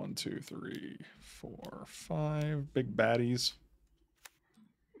 And then 1, 2, 3, 4, 5 big baddies.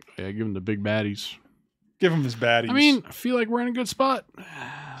 Yeah, give him the big baddies. Give him his baddies. I mean, I feel like we're in a good spot.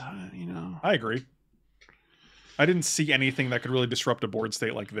 You know. I agree. I didn't see anything that could really disrupt a board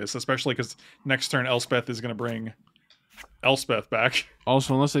state like this, especially because next turn Elspeth is going to bring Elspeth back.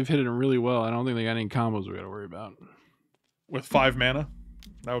 Also, unless they've hit it really well, I don't think they got any combos we got to worry about. With 5 mana?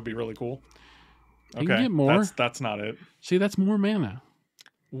 That would be really cool. You can get more. That's not it. See, that's more mana.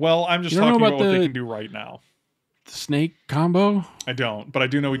 Well, I'm just talking about what they can do right now. The snake combo? I don't, but I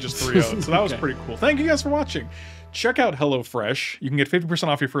do know we just 3-0'd, so that was pretty cool. Thank you guys for watching. Check out HelloFresh. You can get 50%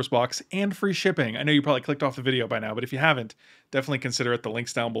 off your first box and free shipping. I know you probably clicked off the video by now, but if you haven't, definitely consider it. The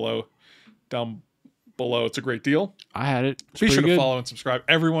link's down below. It's a great deal. I had it. Be sure to follow and subscribe.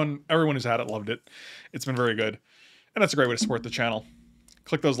 Everyone who's had it loved it. It's been very good. And that's a great way to support the channel.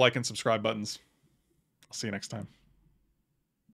 Click those like and subscribe buttons. I'll see you next time.